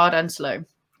Sonic, hard and slow.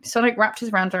 Sonic wrapped his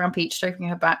hand around Peach, stroking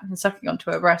her back and sucking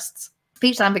onto her breasts.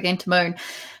 Peach then began to moan,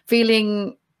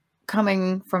 feeling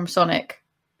coming from Sonic.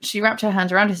 She wrapped her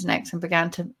hands around his neck and began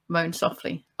to moan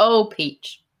softly. Oh,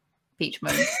 Peach. Peach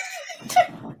moaned.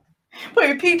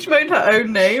 Wait, Peach moaned her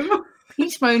own name?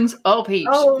 Peach moans, oh, Peach.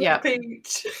 Oh, yeah.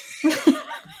 Peach. And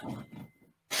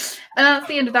that's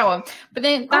the end of that one. But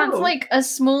then that's like a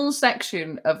small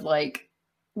section of like,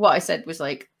 what I said was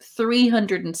like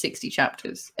 360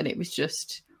 chapters. And it was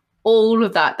just all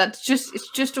of that. It's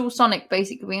just all Sonic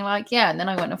basically being like, yeah, and then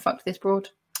I went and fucked this broad.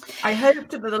 I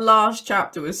hoped that the last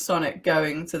chapter was Sonic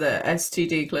going to the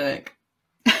STD clinic.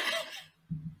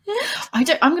 I'm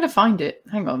going to find it.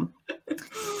 Hang on.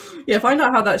 Yeah, find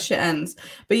out how that shit ends.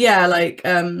 But yeah, like,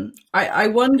 I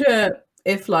wonder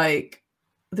if like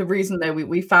the reason that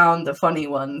we found the funny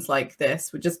ones like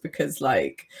this were just because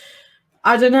like,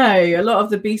 I don't know, a lot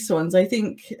of the beast ones, I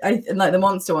think, and like the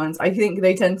monster ones, I think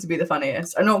they tend to be the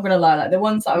funniest. I'm not going to lie, like the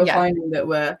ones that I was finding that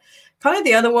were kind of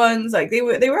the other ones, like they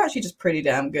were actually just pretty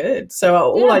damn good. So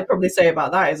all I'd probably say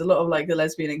about that is a lot of like the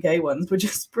lesbian and gay ones were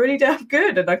just pretty damn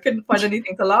good, and I couldn't find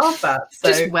anything to laugh at. So.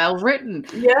 Just well written.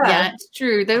 Yeah, it's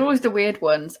true. They're always the weird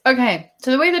ones. Okay, so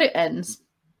the way that it ends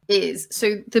is,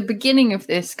 so the beginning of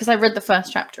this, because I read the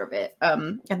first chapter of it,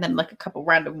 and then like a couple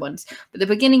random ones, but the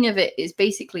beginning of it is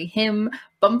basically him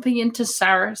bumping into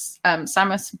Samus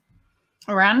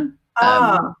Aran.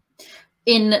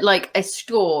 In like a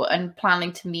store and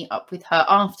planning to meet up with her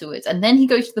afterwards. And then he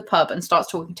goes to the pub and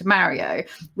starts talking to Mario,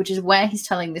 which is where he's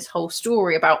telling this whole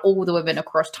story about all the women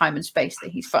across time and space that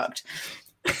he's fucked.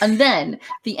 And then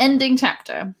the ending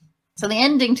chapter. So the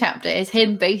ending chapter is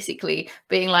him basically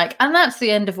being like, and that's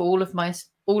the end of all of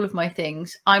my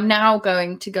things. I'm now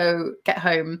going to go get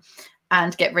home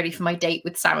and get ready for my date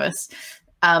with Samus.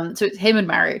 So it's him and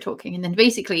Mario talking. And then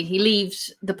basically he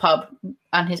leaves the pub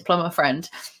and his plumber friend,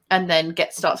 and then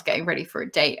starts getting ready for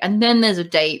a date. And then there's a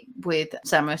date with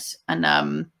Samus,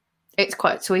 and it's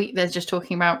quite sweet. They're just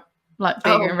talking about like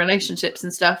being in relationships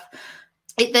and stuff.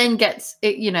 It then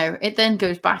it then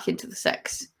goes back into the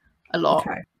sex a lot.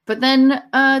 Okay. But then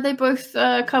they both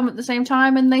come at the same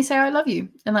time and they say, I love you.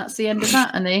 And that's the end of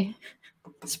that. And they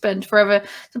spend forever.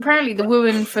 So apparently the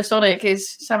woman for Sonic is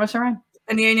Samus Aran.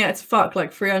 And he only had to fuck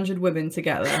like 300 women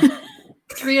together.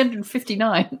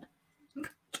 359.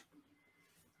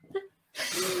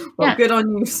 Well, good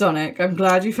on you, Sonic. I'm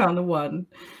glad you found the one.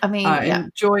 I mean,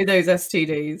 enjoy those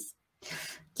STDs.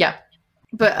 Yeah.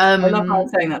 But I love how I'm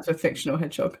saying that to a fictional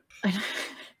hedgehog.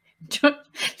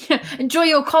 Enjoy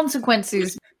your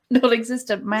consequences,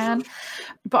 non-existent man.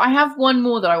 But I have one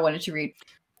more that I wanted to read.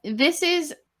 This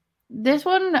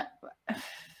one,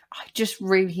 I just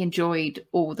really enjoyed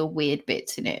all the weird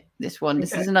bits in it. This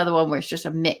is another one where it's just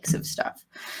a mix of stuff.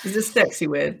 Is this sexy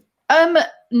weird?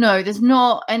 No, there's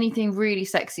not anything really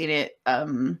sexy in it.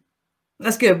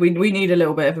 That's good. We need a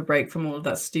little bit of a break from all of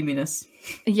that steaminess.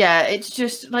 Yeah, it's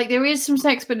just like there is some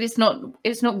sex, but it's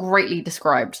not greatly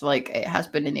described like it has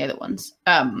been in the other ones.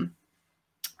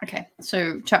 Okay,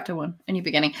 so chapter 1, a new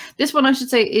beginning. This one I should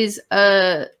say is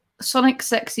Sonic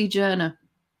Sexy Journey.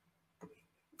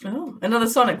 Oh, another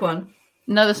Sonic one.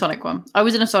 Another Sonic one. I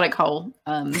was in a Sonic hole,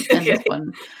 and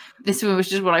this one was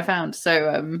just what I found.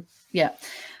 So yeah.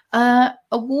 A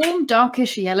warm,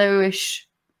 darkish, yellowish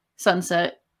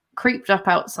sunset creeped up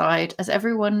outside as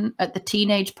everyone at the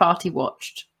teenage party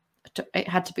watched. It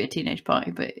had to be a teenage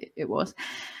party, but it was.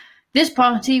 This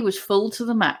party was full to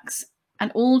the max,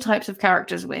 and all types of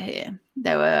characters were here.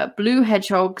 There were blue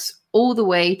hedgehogs all the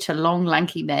way to long,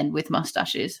 lanky men with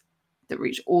mustaches that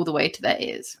reached all the way to their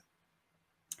ears.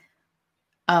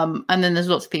 And then there's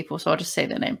lots of people, so I'll just say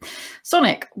their name.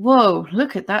 Sonic, whoa,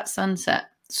 look at that sunset.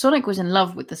 Sonic was in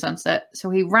love with the sunset, so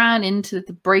he ran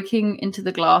breaking into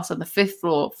the glass on the 5th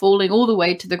floor, falling all the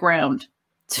way to the ground.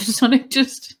 So Sonic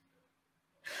just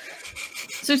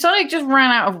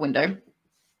ran out of window.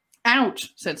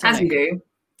 Ouch, said Sonic. As you do.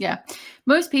 Yeah.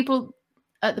 Most people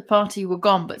at the party were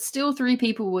gone, but still 3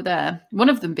 people were there. One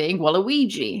of them being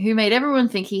Waluigi, who made everyone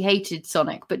think he hated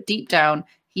Sonic, but deep down,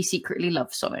 he secretly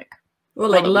loved Sonic. Well,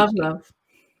 like love.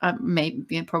 Maybe,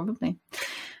 yeah, probably.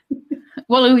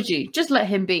 Waluigi, just let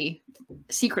him be,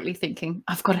 secretly thinking,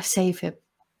 I've got to save him.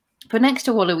 But next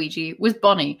to Waluigi was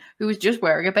Bonnie, who was just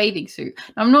wearing a bathing suit.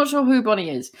 I'm not sure who Bonnie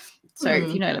is, so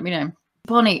if you know, let me know.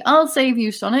 Bonnie, I'll save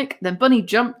you, Sonic. Then Bonnie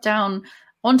jumped down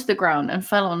onto the ground and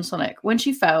fell on Sonic. When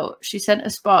she fell, she sent a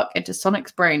spark into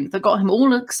Sonic's brain that got him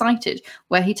all excited,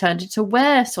 where he turned into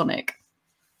Were Sonic.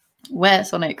 Were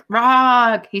Sonic.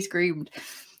 Rag! He screamed.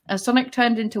 As Sonic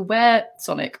turned into Were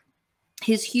Sonic,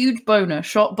 his huge boner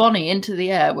shot Bonnie into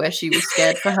the air where she was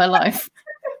scared for her life.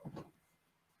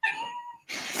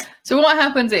 So what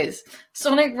happens is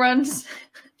Sonic runs,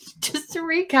 just to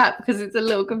recap because it's a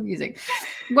little confusing.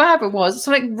 What happened was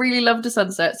Sonic really loved the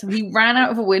sunset, so he ran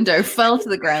out of a window, fell to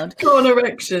the ground. Go on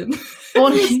erection.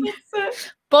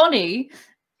 Bonnie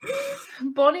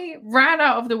ran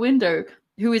out of the window,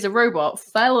 who is a robot,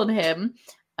 fell on him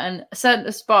and sent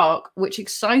a spark, which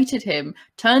excited him,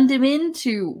 turned him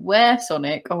into Were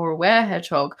Sonic or a Were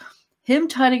Hedgehog. Him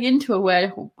turning into a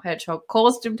Were Hedgehog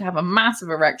caused him to have a massive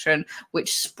erection,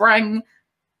 which sprang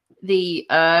the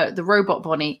robot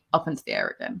Bonnie up into the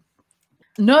air again.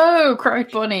 No,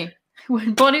 cried Bonnie.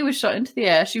 When Bonnie was shot into the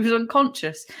air, she was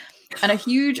unconscious, and a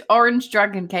huge orange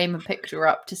dragon came and picked her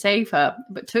up to save her,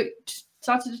 but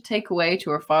started to take away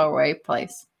to a faraway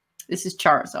place. This is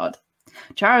Charizard.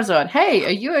 Charizard, hey,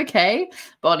 are you okay?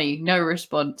 Bonnie, no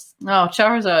response. Oh,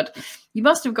 Charizard, you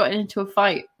must have gotten into a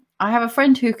fight. I have a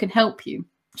friend who can help you.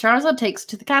 Charizard takes her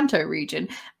to the Kanto region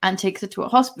and takes her to a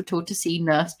hospital to see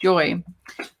Nurse Joy.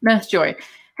 Nurse Joy,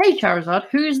 hey, Charizard,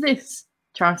 who's this?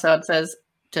 Charizard says,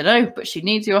 dunno, but she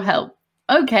needs your help.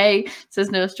 Okay, says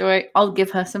Nurse Joy, I'll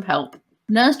give her some help.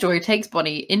 Nurse Joy takes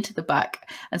Bonnie into the back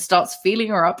and starts feeling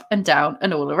her up and down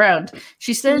and all around.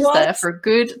 She stays there for a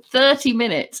good 30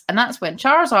 minutes, and that's when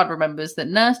Charizard remembers that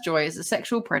Nurse Joy is a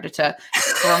sexual predator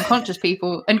for unconscious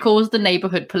people and calls the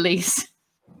neighborhood police.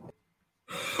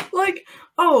 Like,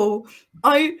 oh,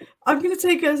 I'm going to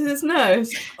take her to this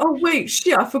nurse. Oh, wait,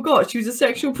 shit, I forgot she was a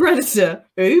sexual predator.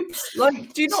 Oops.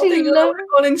 Like, do you not think that would have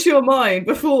gone into your mind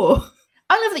before?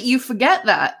 I love that you forget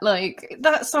that. Like,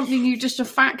 that's something you just a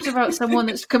fact about someone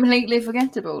that's completely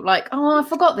forgettable. Like, oh, I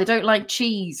forgot they don't like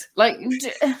cheese. Like,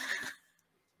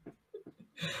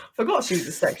 forgot she was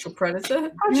a sexual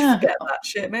predator. How'd you forget that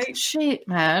shit, mate? Shit,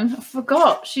 man. I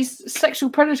forgot. She's a sexual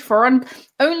predator for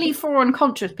only for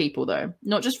unconscious people, though.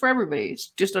 Not just for everybody. It's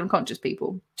just unconscious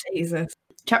people. Jesus.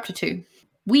 Chapter 2.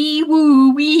 Wee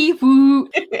woo, wee woo.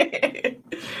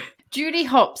 Judy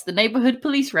Hopps, the neighborhood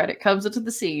police rabbit, comes onto the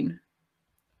scene.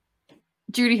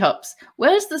 Judy Hopps,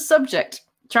 where's the subject?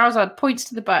 Charizard points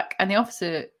to the back, and the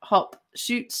officer Hop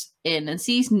shoots in and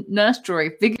sees Nurse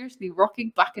Joy vigorously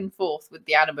rocking back and forth with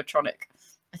the animatronic.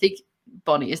 I think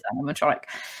Bonnie is the animatronic.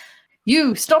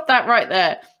 You, stop that right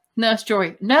there. Nurse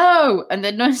Joy, no! And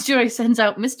then Nurse Joy sends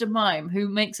out Mr. Mime, who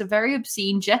makes a very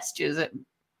obscene gestures at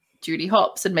Judy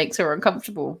Hopps and makes her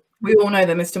uncomfortable. We all know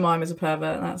that Mr. Mime is a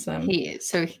pervert. That's He is.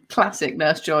 So classic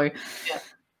Nurse Joy. Yeah.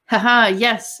 Haha,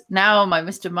 yes, now my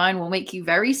Mr. Mime will make you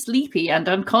very sleepy and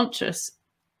unconscious.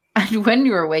 And when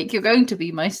you're awake, you're going to be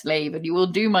my slave and you will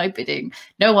do my bidding.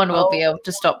 No one will be able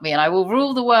to stop me and I will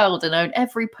rule the world and own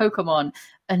every Pokemon.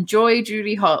 And Joy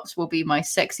Judy Hopps will be my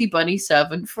sexy bunny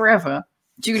servant forever.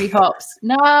 Judy Hopps,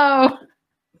 no!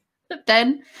 But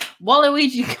then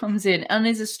Waluigi comes in and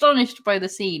is astonished by the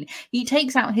scene. He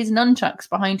takes out his nunchucks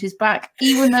behind his back,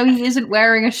 even though he isn't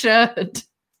wearing a shirt.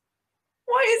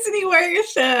 Why isn't he wearing a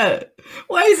shirt?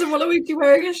 Why isn't Waluigi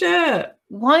wearing a shirt?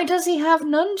 Why does he have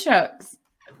nunchucks?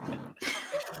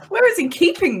 Where is he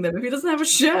keeping them if he doesn't have a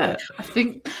shirt? I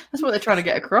think that's what they're trying to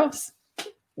get across.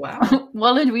 Wow.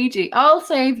 Waluigi, I'll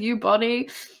save you, Bonnie.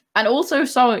 And also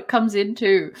Sonic comes in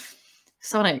too.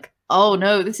 Sonic, oh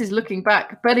no, this is looking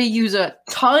back. Better use a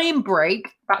time break.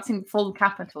 That's in full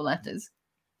capital letters.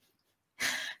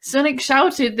 Sonic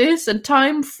shouted this and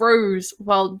time froze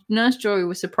while Nurse Joy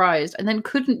was surprised and then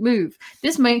couldn't move.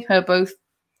 This made her both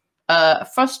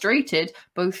frustrated,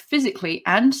 both physically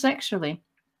and sexually.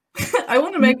 I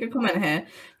want to make a comment here.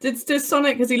 Does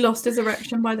Sonic, has he lost his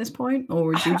erection by this point?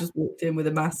 Or has he just walked in with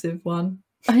a massive one?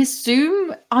 I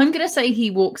assume, I'm going to say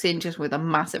he walks in just with a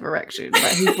massive erection.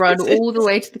 Like he's run all the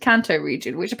way to the Kanto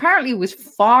region, which apparently was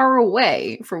far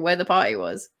away from where the party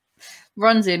was.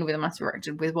 Runs in with a massive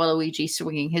erection with Waluigi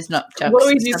swinging his nunchucks.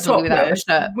 Waluigi's topless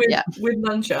with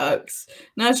nunchucks.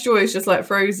 Nurse Joy is just like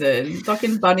frozen.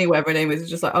 Fucking Bunny, whatever her name is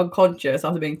just like unconscious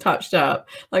after being touched up.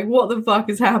 Like, what the fuck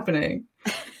is happening?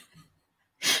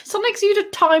 Sonic's used a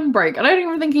time break. I don't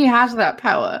even think he has that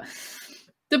power.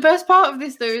 The best part of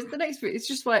this, though, is the next bit. It's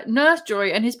just like Nurse Joy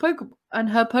and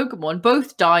her Pokemon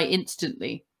both die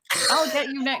instantly. I'll get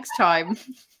you next time.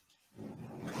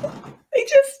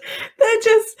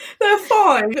 They're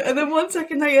fine, and then 1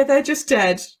 second later they're just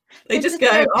dead. They just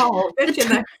go, "Oh, get you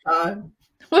next time."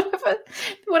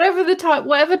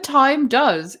 Whatever time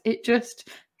does, it just.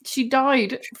 She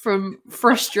died from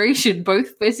frustration,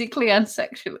 both physically and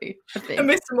sexually, I think. And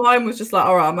Mr. Mime was just like,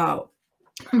 all right, I'm out.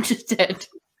 I'm just dead.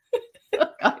 Oh,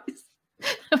 guys,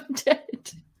 I'm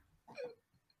dead.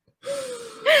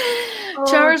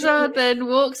 Charizard then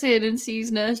walks in and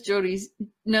sees Nurse Joy's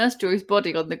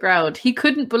body on the ground. He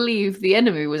couldn't believe the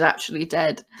enemy was actually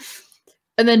dead.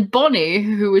 And then Bonnie,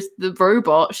 who was the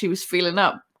robot she was feeling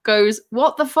up, goes,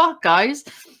 "What the fuck, guys?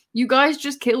 You guys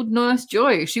just killed Nurse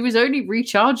Joy. She was only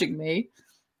recharging me."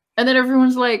 And then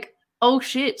everyone's like, "Oh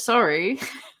shit, sorry."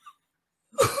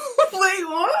 Wait,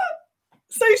 what?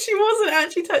 So she wasn't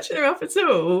actually touching her up at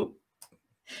all?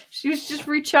 She was just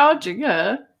recharging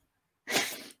her.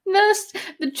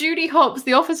 The Judy Hopps,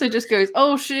 the officer just goes,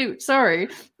 "Oh shoot, sorry."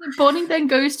 Bonnie then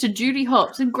goes to Judy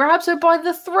Hopps and grabs her by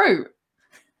the throat.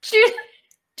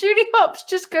 Judy Hopps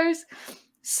just goes,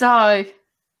 "Sigh."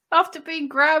 After being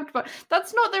grabbed by...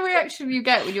 That's not the reaction you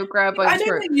get when you're grabbed by the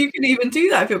throat. I don't think you can even do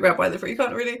that if you're grabbed by the throat. You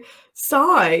can't really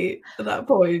sigh at that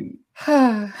point.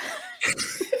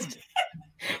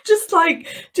 just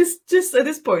at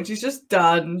this point, she's just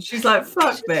done. She's like,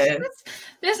 fuck this.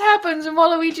 This happens and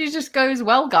Waluigi just goes,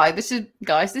 "Well, guys, this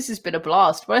has been a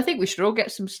blast, but I think we should all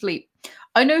get some sleep.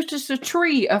 I noticed a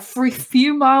tree a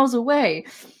few miles away,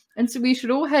 and so we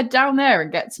should all head down there and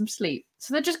get some sleep."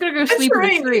 So they're just going to go sleep in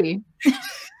a tree.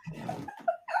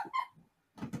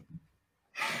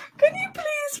 Can you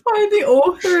please find the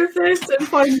author of this and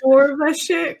find more of their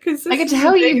shit? Because I can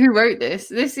tell you who wrote this.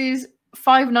 This is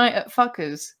Five Nights at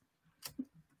Fuckers.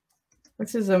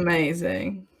 This is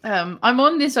amazing. I'm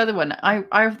on this other one.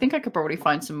 I think I could probably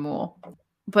find some more.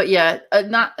 But yeah,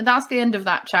 that's the end of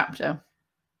that chapter.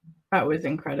 That was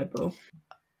incredible.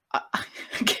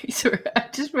 Okay, sorry. I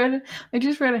just read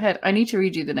ahead. I need to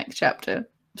read you the next chapter.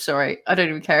 Sorry, I don't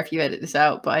even care if you edit this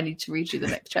out, but I need to read you the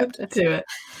next chapter. Do it.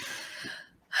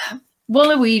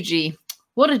 Waluigi.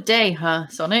 What a day, huh,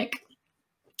 Sonic?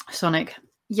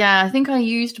 Yeah, I think I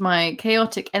used my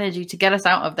chaotic energy to get us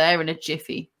out of there in a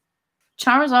jiffy.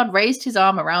 Charizard raised his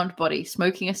arm around Bonnie,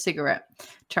 smoking a cigarette.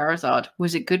 Charizard,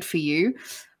 was it good for you?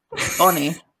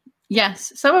 Bonnie.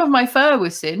 Yes, some of my fur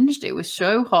was singed. It was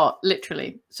so hot,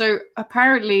 literally. So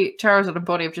apparently Charizard and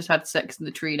Bonnie have just had sex in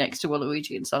the tree next to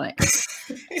Waluigi and Sonic.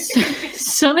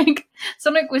 Sonic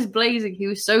was blazing. He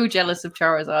was so jealous of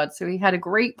Charizard. So he had a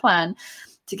great plan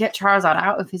to get Charizard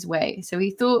out of his way. So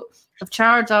he thought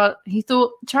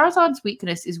Charizard's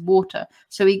weakness is water.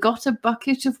 So he got a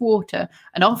bucket of water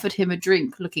and offered him a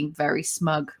drink, looking very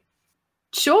smug.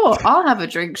 Sure, I'll have a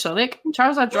drink, Sonic.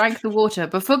 Charizard drank the water,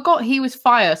 but forgot he was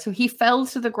fire, so he fell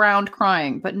to the ground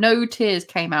crying, but no tears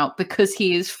came out because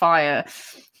he is fire.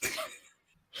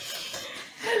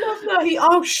 I love that.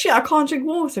 Oh shit, I can't drink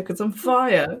water because I'm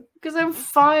fire. Because I'm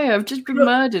fire, I've just been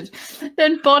murdered.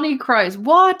 Then Bonnie cries,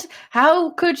 "What?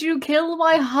 How could you kill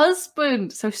my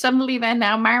husband?" So suddenly they're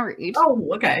now married.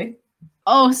 Oh, okay.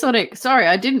 Oh, Sonic, sorry,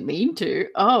 I didn't mean to.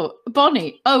 Oh,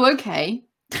 Bonnie. Oh, okay.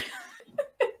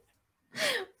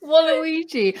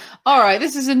 Waluigi. All right,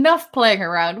 this is enough playing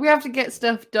around. We have to get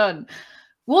stuff done.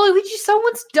 Waluigi,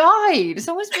 someone's died.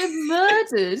 Someone's been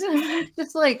murdered.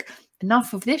 Just like,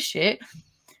 enough of this shit.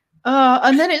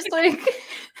 And then it's like,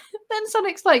 then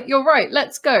Sonic's like, "You're right,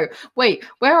 let's go. Wait,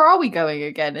 where are we going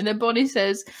again?" And then Bonnie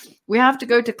says, "We have to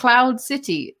go to Cloud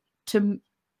City to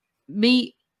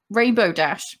meet Rainbow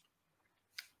Dash."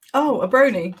 Oh, a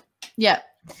brony. Yeah.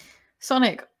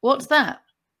 Sonic, what's that?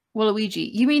 Waluigi,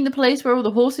 you mean the place where all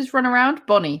the horses run around?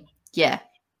 Bonnie, yeah.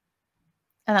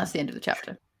 And that's the end of the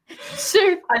chapter. So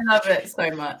I love it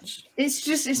so much.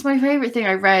 It's my favorite thing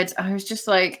I read. I was just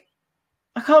like,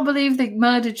 I can't believe they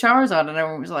murdered Charizard. And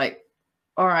everyone was like,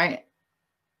 All right.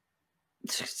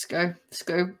 Let's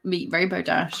go meet Rainbow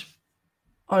Dash.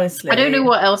 Honestly. I don't know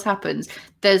what else happens.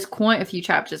 There's quite a few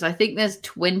chapters. I think there's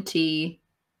 20.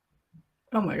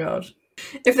 Oh my god.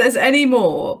 If there's any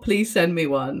more, please send me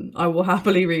one. I will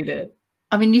happily read it.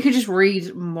 I mean, you could just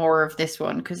read more of this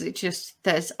one because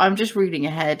I'm just reading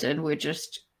ahead and we're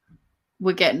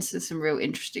getting to some real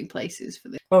interesting places for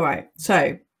this. All right.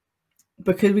 So,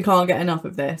 because we can't get enough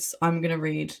of this, I'm going to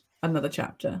read another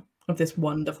chapter of this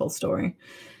wonderful story.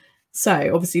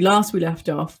 So, obviously, last we left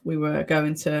off, we were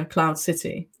going to Cloud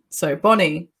City. So,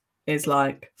 Bonnie is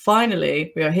like,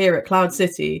 finally, we are here at Cloud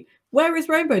City. Where is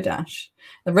Rainbow Dash?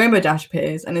 And Rainbow Dash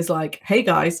appears and is like, hey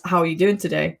guys, how are you doing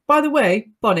today? By the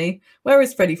way, Bonnie, where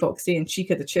is Freddy Foxy and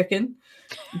Chica the chicken?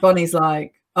 Bonnie's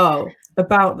like, oh,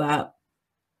 about that.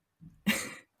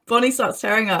 Bonnie starts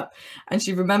tearing up and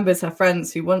she remembers her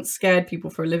friends who once scared people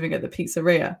for a living at the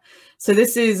pizzeria. So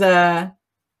this is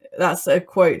that's a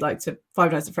quote like to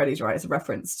Five Nights at Freddy's, right? It's a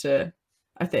reference to,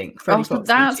 I think, Freddy Foxy.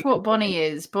 That's what Bonnie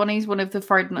is. Bonnie's one of the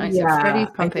Five Nights at Freddy's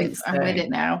puppets. I'm with it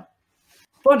now.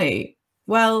 Bonnie,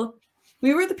 well,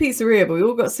 we were at the pizzeria, but we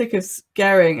all got sick of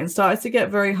scaring and started to get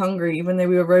very hungry, even though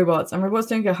we were robots. And robots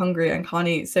don't get hungry and can't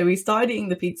eat. So we started eating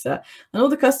the pizza, and all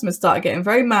the customers started getting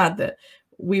very mad that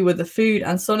we were the food.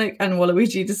 And Sonic and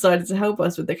Waluigi decided to help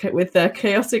us with their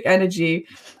chaotic energy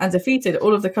and defeated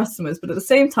all of the customers, but at the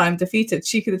same time defeated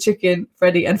Chica the Chicken,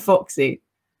 Freddy, and Foxy.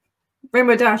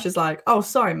 Rainbow Dash is like, "Oh,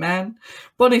 sorry, man."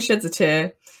 Bonnie sheds a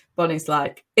tear. Bonnie's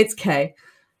like, "It's K."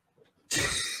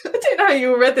 I don't know how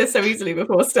you read this so easily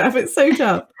before, Steph. It's so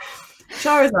tough.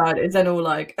 Charizard is then all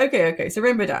like, okay, so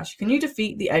Rainbow Dash, can you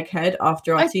defeat the Egghead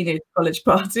after our teenage college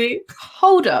party?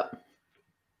 Hold up.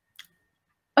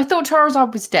 I thought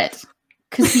Charizard was dead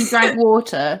because he drank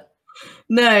water.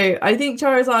 No, I think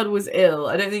Charizard was ill.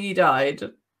 I don't think he died.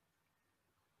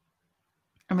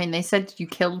 I mean, they said you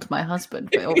killed my husband,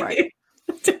 but all right.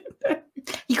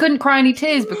 He couldn't cry any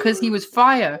tears because he was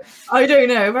fire. I don't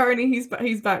know. Apparently,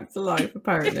 he's back to life.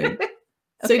 Apparently.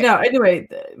 So now, anyway,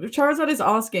 Charizard is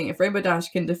asking if Rainbow Dash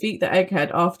can defeat the Egghead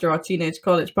after our teenage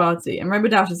college party, and Rainbow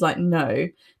Dash is like, no.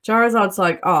 Charizard's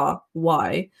like,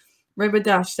 why? Rainbow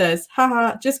Dash says,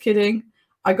 haha, just kidding.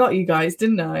 I got you guys,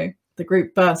 didn't I? The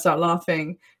group bursts out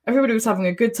laughing. Everybody was having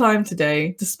a good time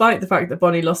today, despite the fact that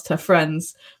Bonnie lost her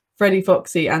friends. Freddy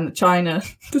Foxy and China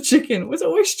the chicken. Was it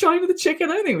always China the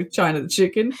chicken? I don't think it was China the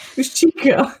chicken. It was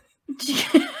Chica.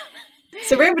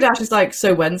 So Rainbow Dash is like,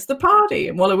 so when's the party?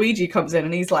 And Waluigi comes in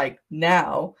and he's like,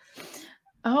 now.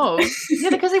 Oh,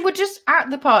 yeah, because they were just at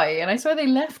the party and I swear they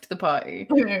left the party.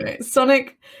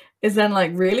 Sonic is then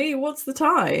like, really? What's the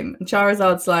time? And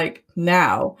Charizard's like,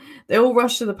 now. They all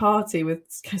rush to the party with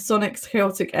Sonic's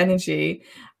chaotic energy.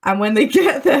 And when they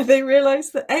get there, they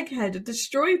realize that Egghead had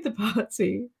destroyed the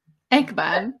party.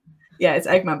 Eggman? Yeah, it's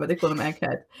Eggman, but they call him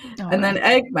Egghead. And then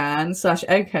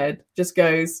Eggman/Egghead just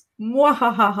goes,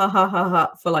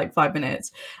 mwahahahaha for like 5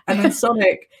 minutes. And then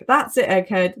Sonic, that's it,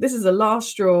 Egghead. This is the last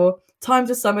straw. Time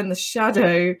to summon the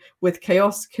Shadow with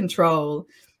chaos control.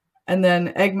 And then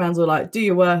Eggman's all like, do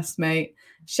your worst, mate.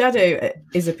 Shadow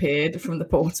is appeared from the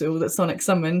portal that Sonic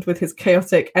summoned with his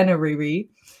chaotic energy.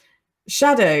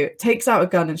 Shadow takes out a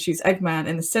gun and shoots Eggman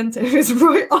in the center of his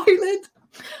right eyelid.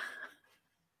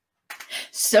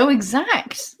 So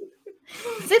exact.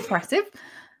 It's impressive.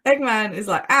 Eggman is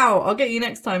like, ow, I'll get you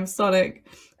next time, Sonic.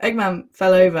 Eggman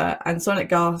fell over and Sonic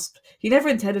gasped. He never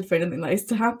intended for anything like this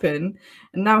to happen.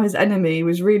 And now his enemy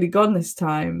was really gone this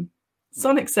time.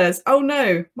 Sonic says, oh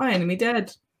no, my enemy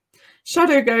dead.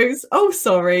 Shadow goes, oh,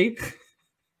 sorry.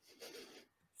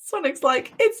 Sonic's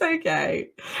like, it's okay.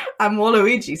 And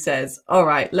Waluigi says, all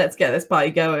right, let's get this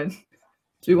party going.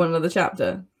 Do we want another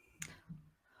chapter?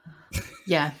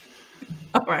 Yeah.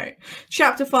 All right.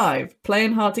 Chapter 5,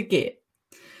 Playing Hard to Get.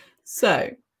 So,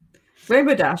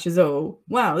 Rainbow Dash is all,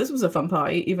 wow, this was a fun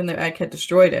party, even though Egghead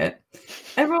destroyed it.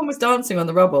 Everyone was dancing on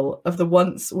the rubble of the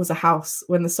once was a house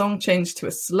when the song changed to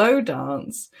a slow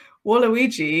dance.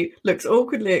 Waluigi looks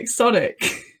awkwardly at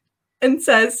Sonic and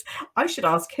says, I should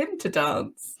ask him to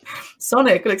dance.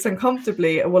 Sonic looks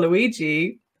uncomfortably at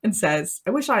Waluigi and says,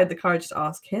 I wish I had the courage to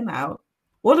ask him out.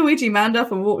 Waluigi manned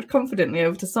up and walked confidently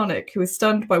over to Sonic, who was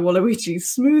stunned by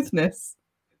Waluigi's smoothness.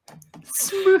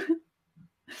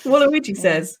 Waluigi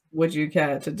says, would you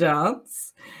care to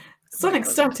dance? Sonic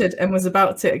stuttered and was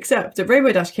about to accept, but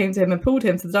Rainbow Dash came to him and pulled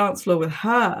him to the dance floor with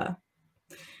her.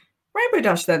 Rainbow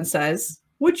Dash then says,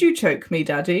 would you choke me,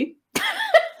 Daddy?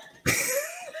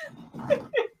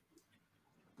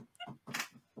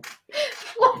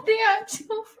 What the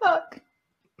actual fuck?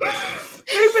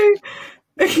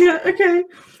 Yeah, okay.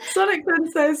 Sonic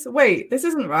then says, wait, this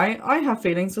isn't right. I have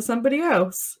feelings for somebody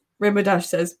else. Rainbow Dash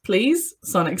says, please.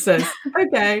 Sonic says,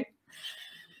 okay.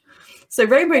 So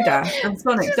Rainbow Dash and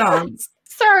Sonic dance.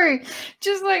 Sorry,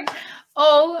 just like,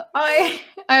 oh, I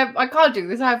can't do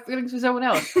this. I have feelings for someone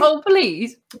else. Oh,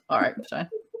 please. All right, fine.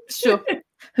 Sure.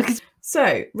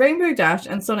 So Rainbow Dash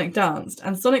and Sonic danced,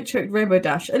 and Sonic choked Rainbow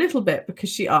Dash a little bit because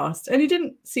she asked, and he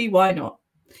didn't see why not.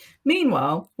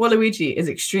 Meanwhile, Waluigi is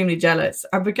extremely jealous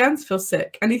and began to feel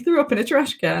sick, and he threw up in a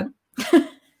trash can.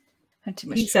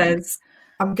 He says,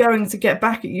 I'm going to get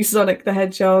back at you, Sonic the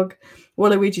Hedgehog.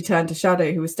 Waluigi turned to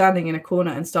Shadow, who was standing in a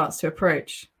corner, and starts to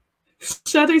approach.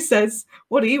 Shadow says,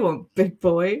 what do you want, big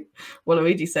boy?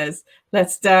 Waluigi says,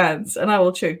 let's dance, and I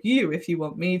will choke you if you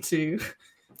want me to.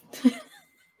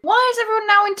 Why is everyone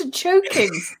now into choking?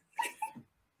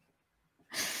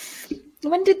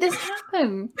 When did this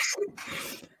happen?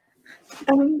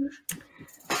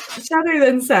 Shadow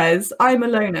then says, I'm a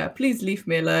loner. Please leave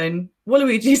me alone.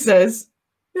 Waluigi says,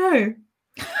 no.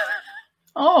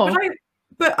 Oh.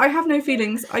 But I have no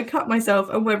feelings. I cut myself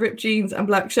and wear ripped jeans and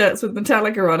black shirts with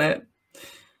Metallica on it.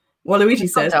 Waluigi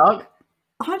says, dog.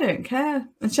 I don't care.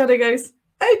 And Shadow goes,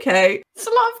 okay. There's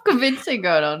a lot of convincing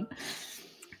going on.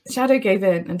 Shadow gave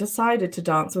in and decided to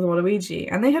dance with Waluigi,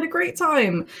 and they had a great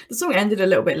time. The song ended a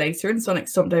little bit later, and Sonic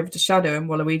stomped over to Shadow and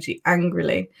Waluigi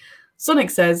angrily.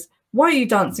 Sonic says, why are you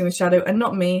dancing with Shadow and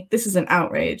not me? This is an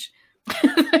outrage.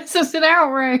 This is an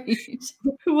outrage.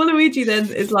 Waluigi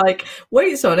then is like,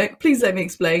 wait, Sonic, please let me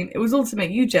explain. It was all to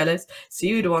make you jealous, so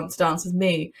you'd want to dance with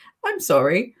me. I'm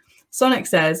sorry. Sonic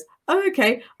says, oh,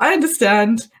 okay, I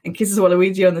understand, and kisses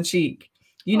Waluigi on the cheek.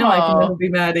 You know, I can never be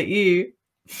mad at you.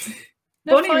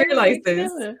 Bonnie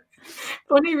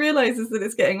realizes that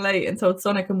it's getting late and told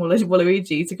Sonic and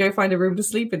Waluigi to go find a room to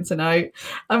sleep in tonight.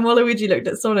 And Waluigi looked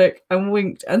at Sonic and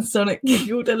winked, and Sonic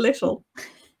giggled a little.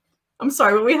 I'm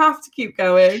sorry, but we have to keep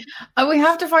going. We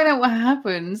have to find out what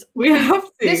happens. We have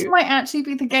to. This might actually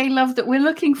be the gay love that we're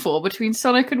looking for between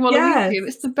Sonic and Waluigi. Yes.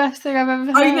 It's the best thing I've ever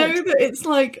heard. I know that it's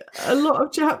like a lot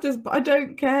of chapters, but I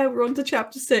don't care. We're on to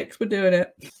chapter 6. We're doing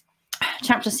it.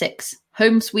 Chapter 6,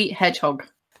 Home Sweet Hedgehog.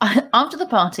 After the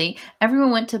party, everyone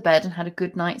went to bed and had a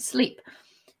good night's sleep.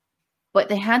 But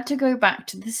they had to go back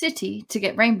to the city to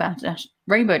get Rainbow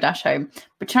Dash home.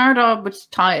 But Charizard was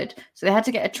tired, so they had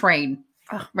to get a train.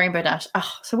 Rainbow Dash.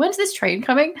 So when's this train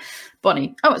coming?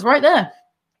 Bonnie. Oh, it's right there.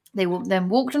 They then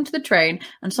walked onto the train,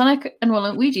 and Sonic and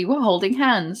Waluigi were holding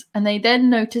hands. And they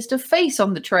then noticed a face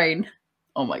on the train.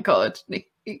 Oh my god.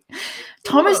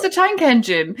 Thomas the Tank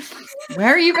Engine.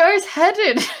 Where are you guys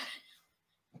headed?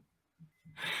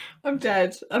 I'm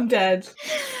dead.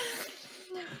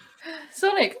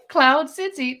 Sonic, Cloud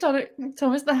City,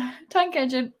 Thomas the Tank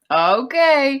Engine.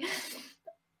 Okay.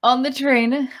 On the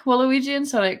train, Waluigi and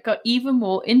Sonic got even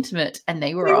more intimate, and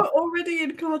they were off. Were already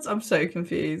in cards. I'm so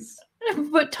confused.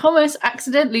 But Thomas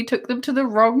accidentally took them to the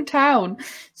wrong town.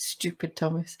 Stupid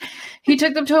Thomas. He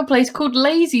took them to a place called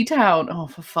Lazy Town. Oh,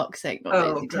 for fuck's sake,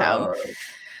 not Lazy Town.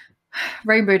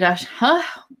 Rainbow Dash. Huh?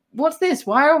 What's this?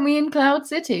 Why aren't we in Cloud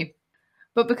City?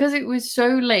 But because it was so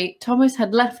late, Thomas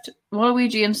had left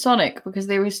Waluigi and Sonic because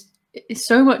they were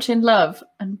so much in love,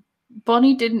 and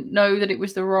Bonnie didn't know that it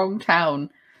was the wrong town.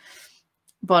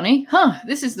 Bonnie,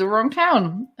 this is the wrong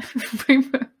town.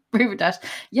 Rainbow Dash,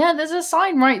 yeah, there's a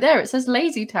sign right there. It says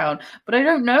Lazy Town, but I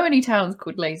don't know any towns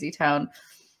called Lazy Town.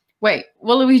 Wait,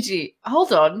 Waluigi,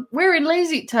 hold on. We're in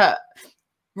Lazy Town.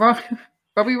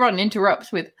 Robbie Rotten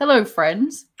interrupts with, hello,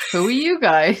 friends. Who are you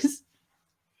guys?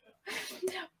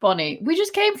 Bonnie, we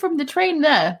just came from the train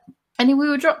there, and we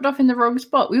were dropped off in the wrong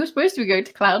spot. We were supposed to be going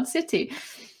to Cloud City.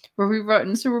 Robbie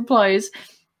Rotten replies,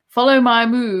 follow my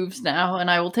moves now, and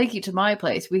I will take you to my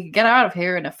place. We can get out of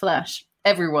here in a flash.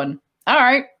 Everyone. All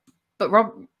right. But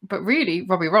really,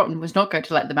 Robbie Rotten was not going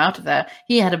to let them out of there.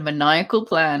 He had a maniacal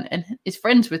plan, and is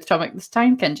friends with Thomas the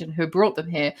Tank Engine, who brought them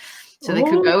here, so they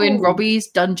could go in Robbie's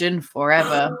dungeon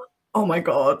forever. Oh my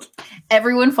god.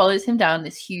 Everyone follows him down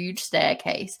this huge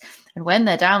staircase, and when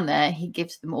they're down there, he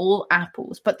gives them all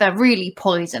apples, but they're really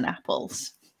poison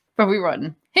apples. Robbie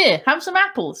Rotten, here, have some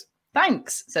apples.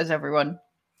 Thanks, says everyone.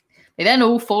 They then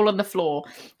all fall on the floor,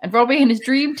 and Robbie and his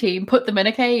dream team put them in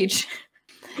a cage.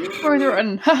 Robbie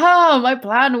Rotten, haha, my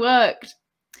plan worked.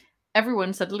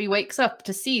 Everyone suddenly wakes up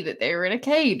to see that they are in a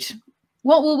cage.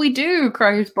 What will we do?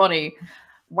 Cries Bonnie.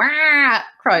 Wah!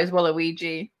 Cries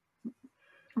Waluigi.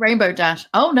 Rainbow Dash,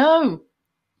 oh no.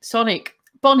 Sonic,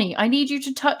 Bonnie, I need you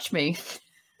to touch me.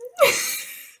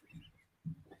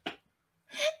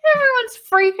 Everyone's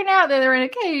freaking out that they're in a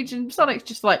cage, and Sonic's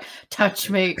just like, touch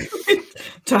me.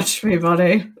 Touch me,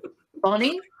 Bonnie.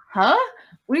 Bonnie? Huh?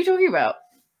 What are you talking about?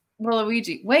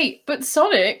 Waluigi, wait, but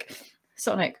Sonic,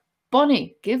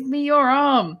 Bonnie, give me your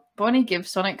arm. Bonnie gives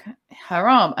Sonic her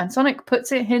arm, and Sonic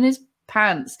puts it in his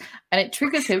pants, and it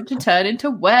triggers him to turn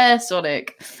into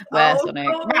Sonic. Sonic.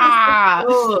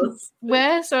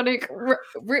 Sonic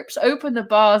rips open the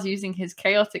bars using his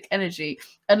chaotic energy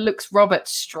and looks Robert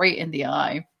straight in the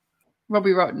eye.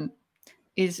 Robbie Rotten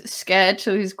is scared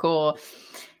to his core.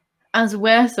 As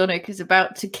Sonic is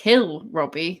about to kill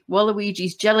Robbie,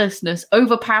 Waluigi's jealousness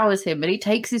overpowers him, and he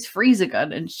takes his freezer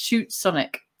gun and shoots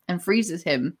Sonic and freezes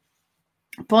him.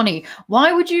 Bonnie,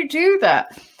 why would you do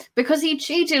that? Because he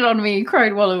cheated on me,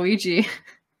 cried Waluigi.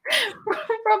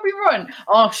 Robbie, run.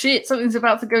 Oh shit, something's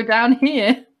about to go down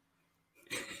here.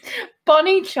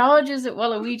 Bonnie charges at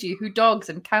Waluigi, who dogs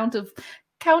and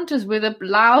counters with a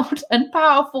loud and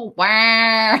powerful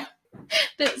wah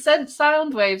that sends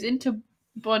sound waves into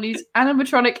Bonnie's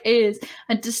animatronic ears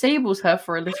and disables her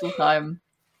for a little time.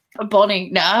 Bonnie,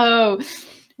 no.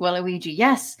 Waluigi,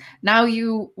 yes. Now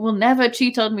you will never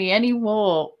cheat on me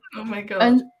anymore. Oh my god.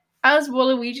 And as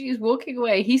Waluigi is walking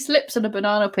away, he slips on a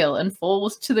banana peel and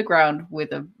falls to the ground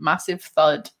with a massive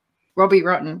thud. Robbie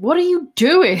Rotten, what are you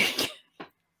doing?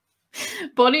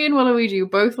 Bonnie and Waluigi are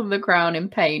both on the ground in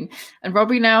pain, and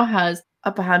Robbie now has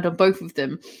upper hand on both of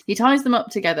them. He ties them up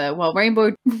together while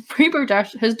Rainbow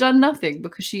Dash has done nothing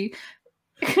because she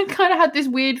kind of had this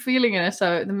weird feeling in her,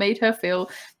 so it made her feel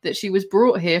that she was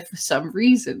brought here for some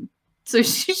reason. So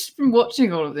she's been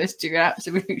watching all of this doing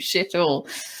absolute shit all.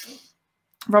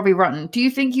 Robbie Rotten, do you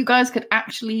think you guys could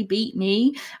actually beat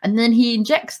me? And then he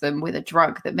injects them with a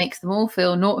drug that makes them all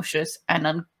feel nauseous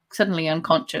and suddenly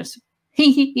unconscious.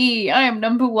 Hee hee hee, I am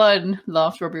number one,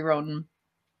 laughs Robbie Rotten.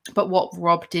 But what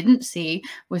Rob didn't see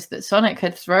was that Sonic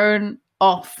had thrown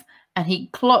off and he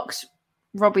clocks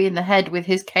Robbie in the head with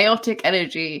his chaotic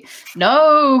energy.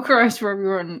 No, cries Robbie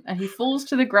Rotten, and he falls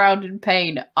to the ground in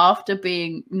pain after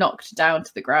being knocked down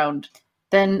to the ground.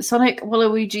 Then Sonic,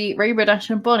 Waluigi, Rainbow Dash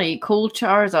and Bonnie called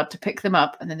Charizard to pick them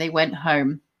up, and then they went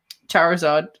home.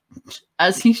 Charizard,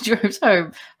 as he drives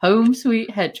home sweet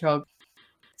hedgehog.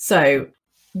 So,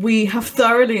 we have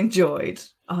thoroughly enjoyed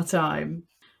our time.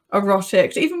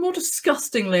 Erotic, even more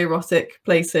disgustingly erotic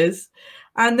places.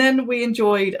 And then we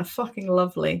enjoyed a fucking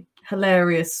lovely,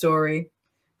 hilarious story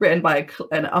written by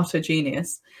an utter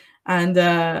genius. And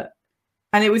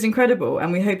it was incredible,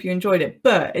 and we hope you enjoyed it.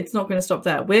 But it's not going to stop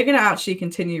there. We're going to actually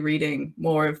continue reading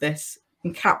more of this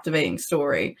captivating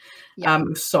story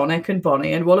of Sonic and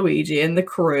Bonnie and Waluigi and the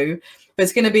crew. But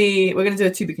we're going to do a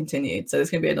to be continued. So there's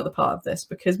going to be another part of this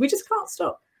because we just can't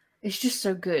stop. It's just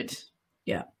so good.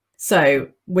 Yeah. So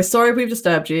we're sorry if we've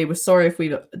disturbed you. We're sorry if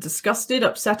we've disgusted,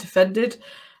 upset, offended.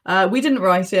 We didn't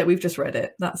write it. We've just read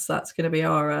it. That's going to be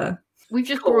our... We've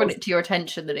just brought it to your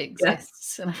attention that it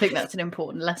exists. Yeah. And I think that's an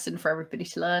important lesson for everybody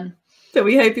to learn. So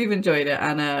we hope you've enjoyed it,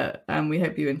 and we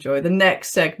hope you enjoy the next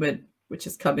segment, which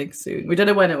is coming soon. We don't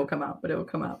know when it will come out, but it will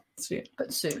come out soon.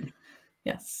 But soon.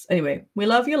 Yes. Anyway, we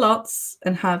love you lots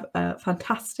and have a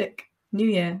fantastic new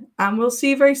year. And we'll see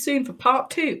you very soon for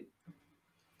part 2.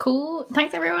 Cool.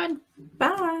 Thanks, everyone.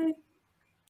 Bye.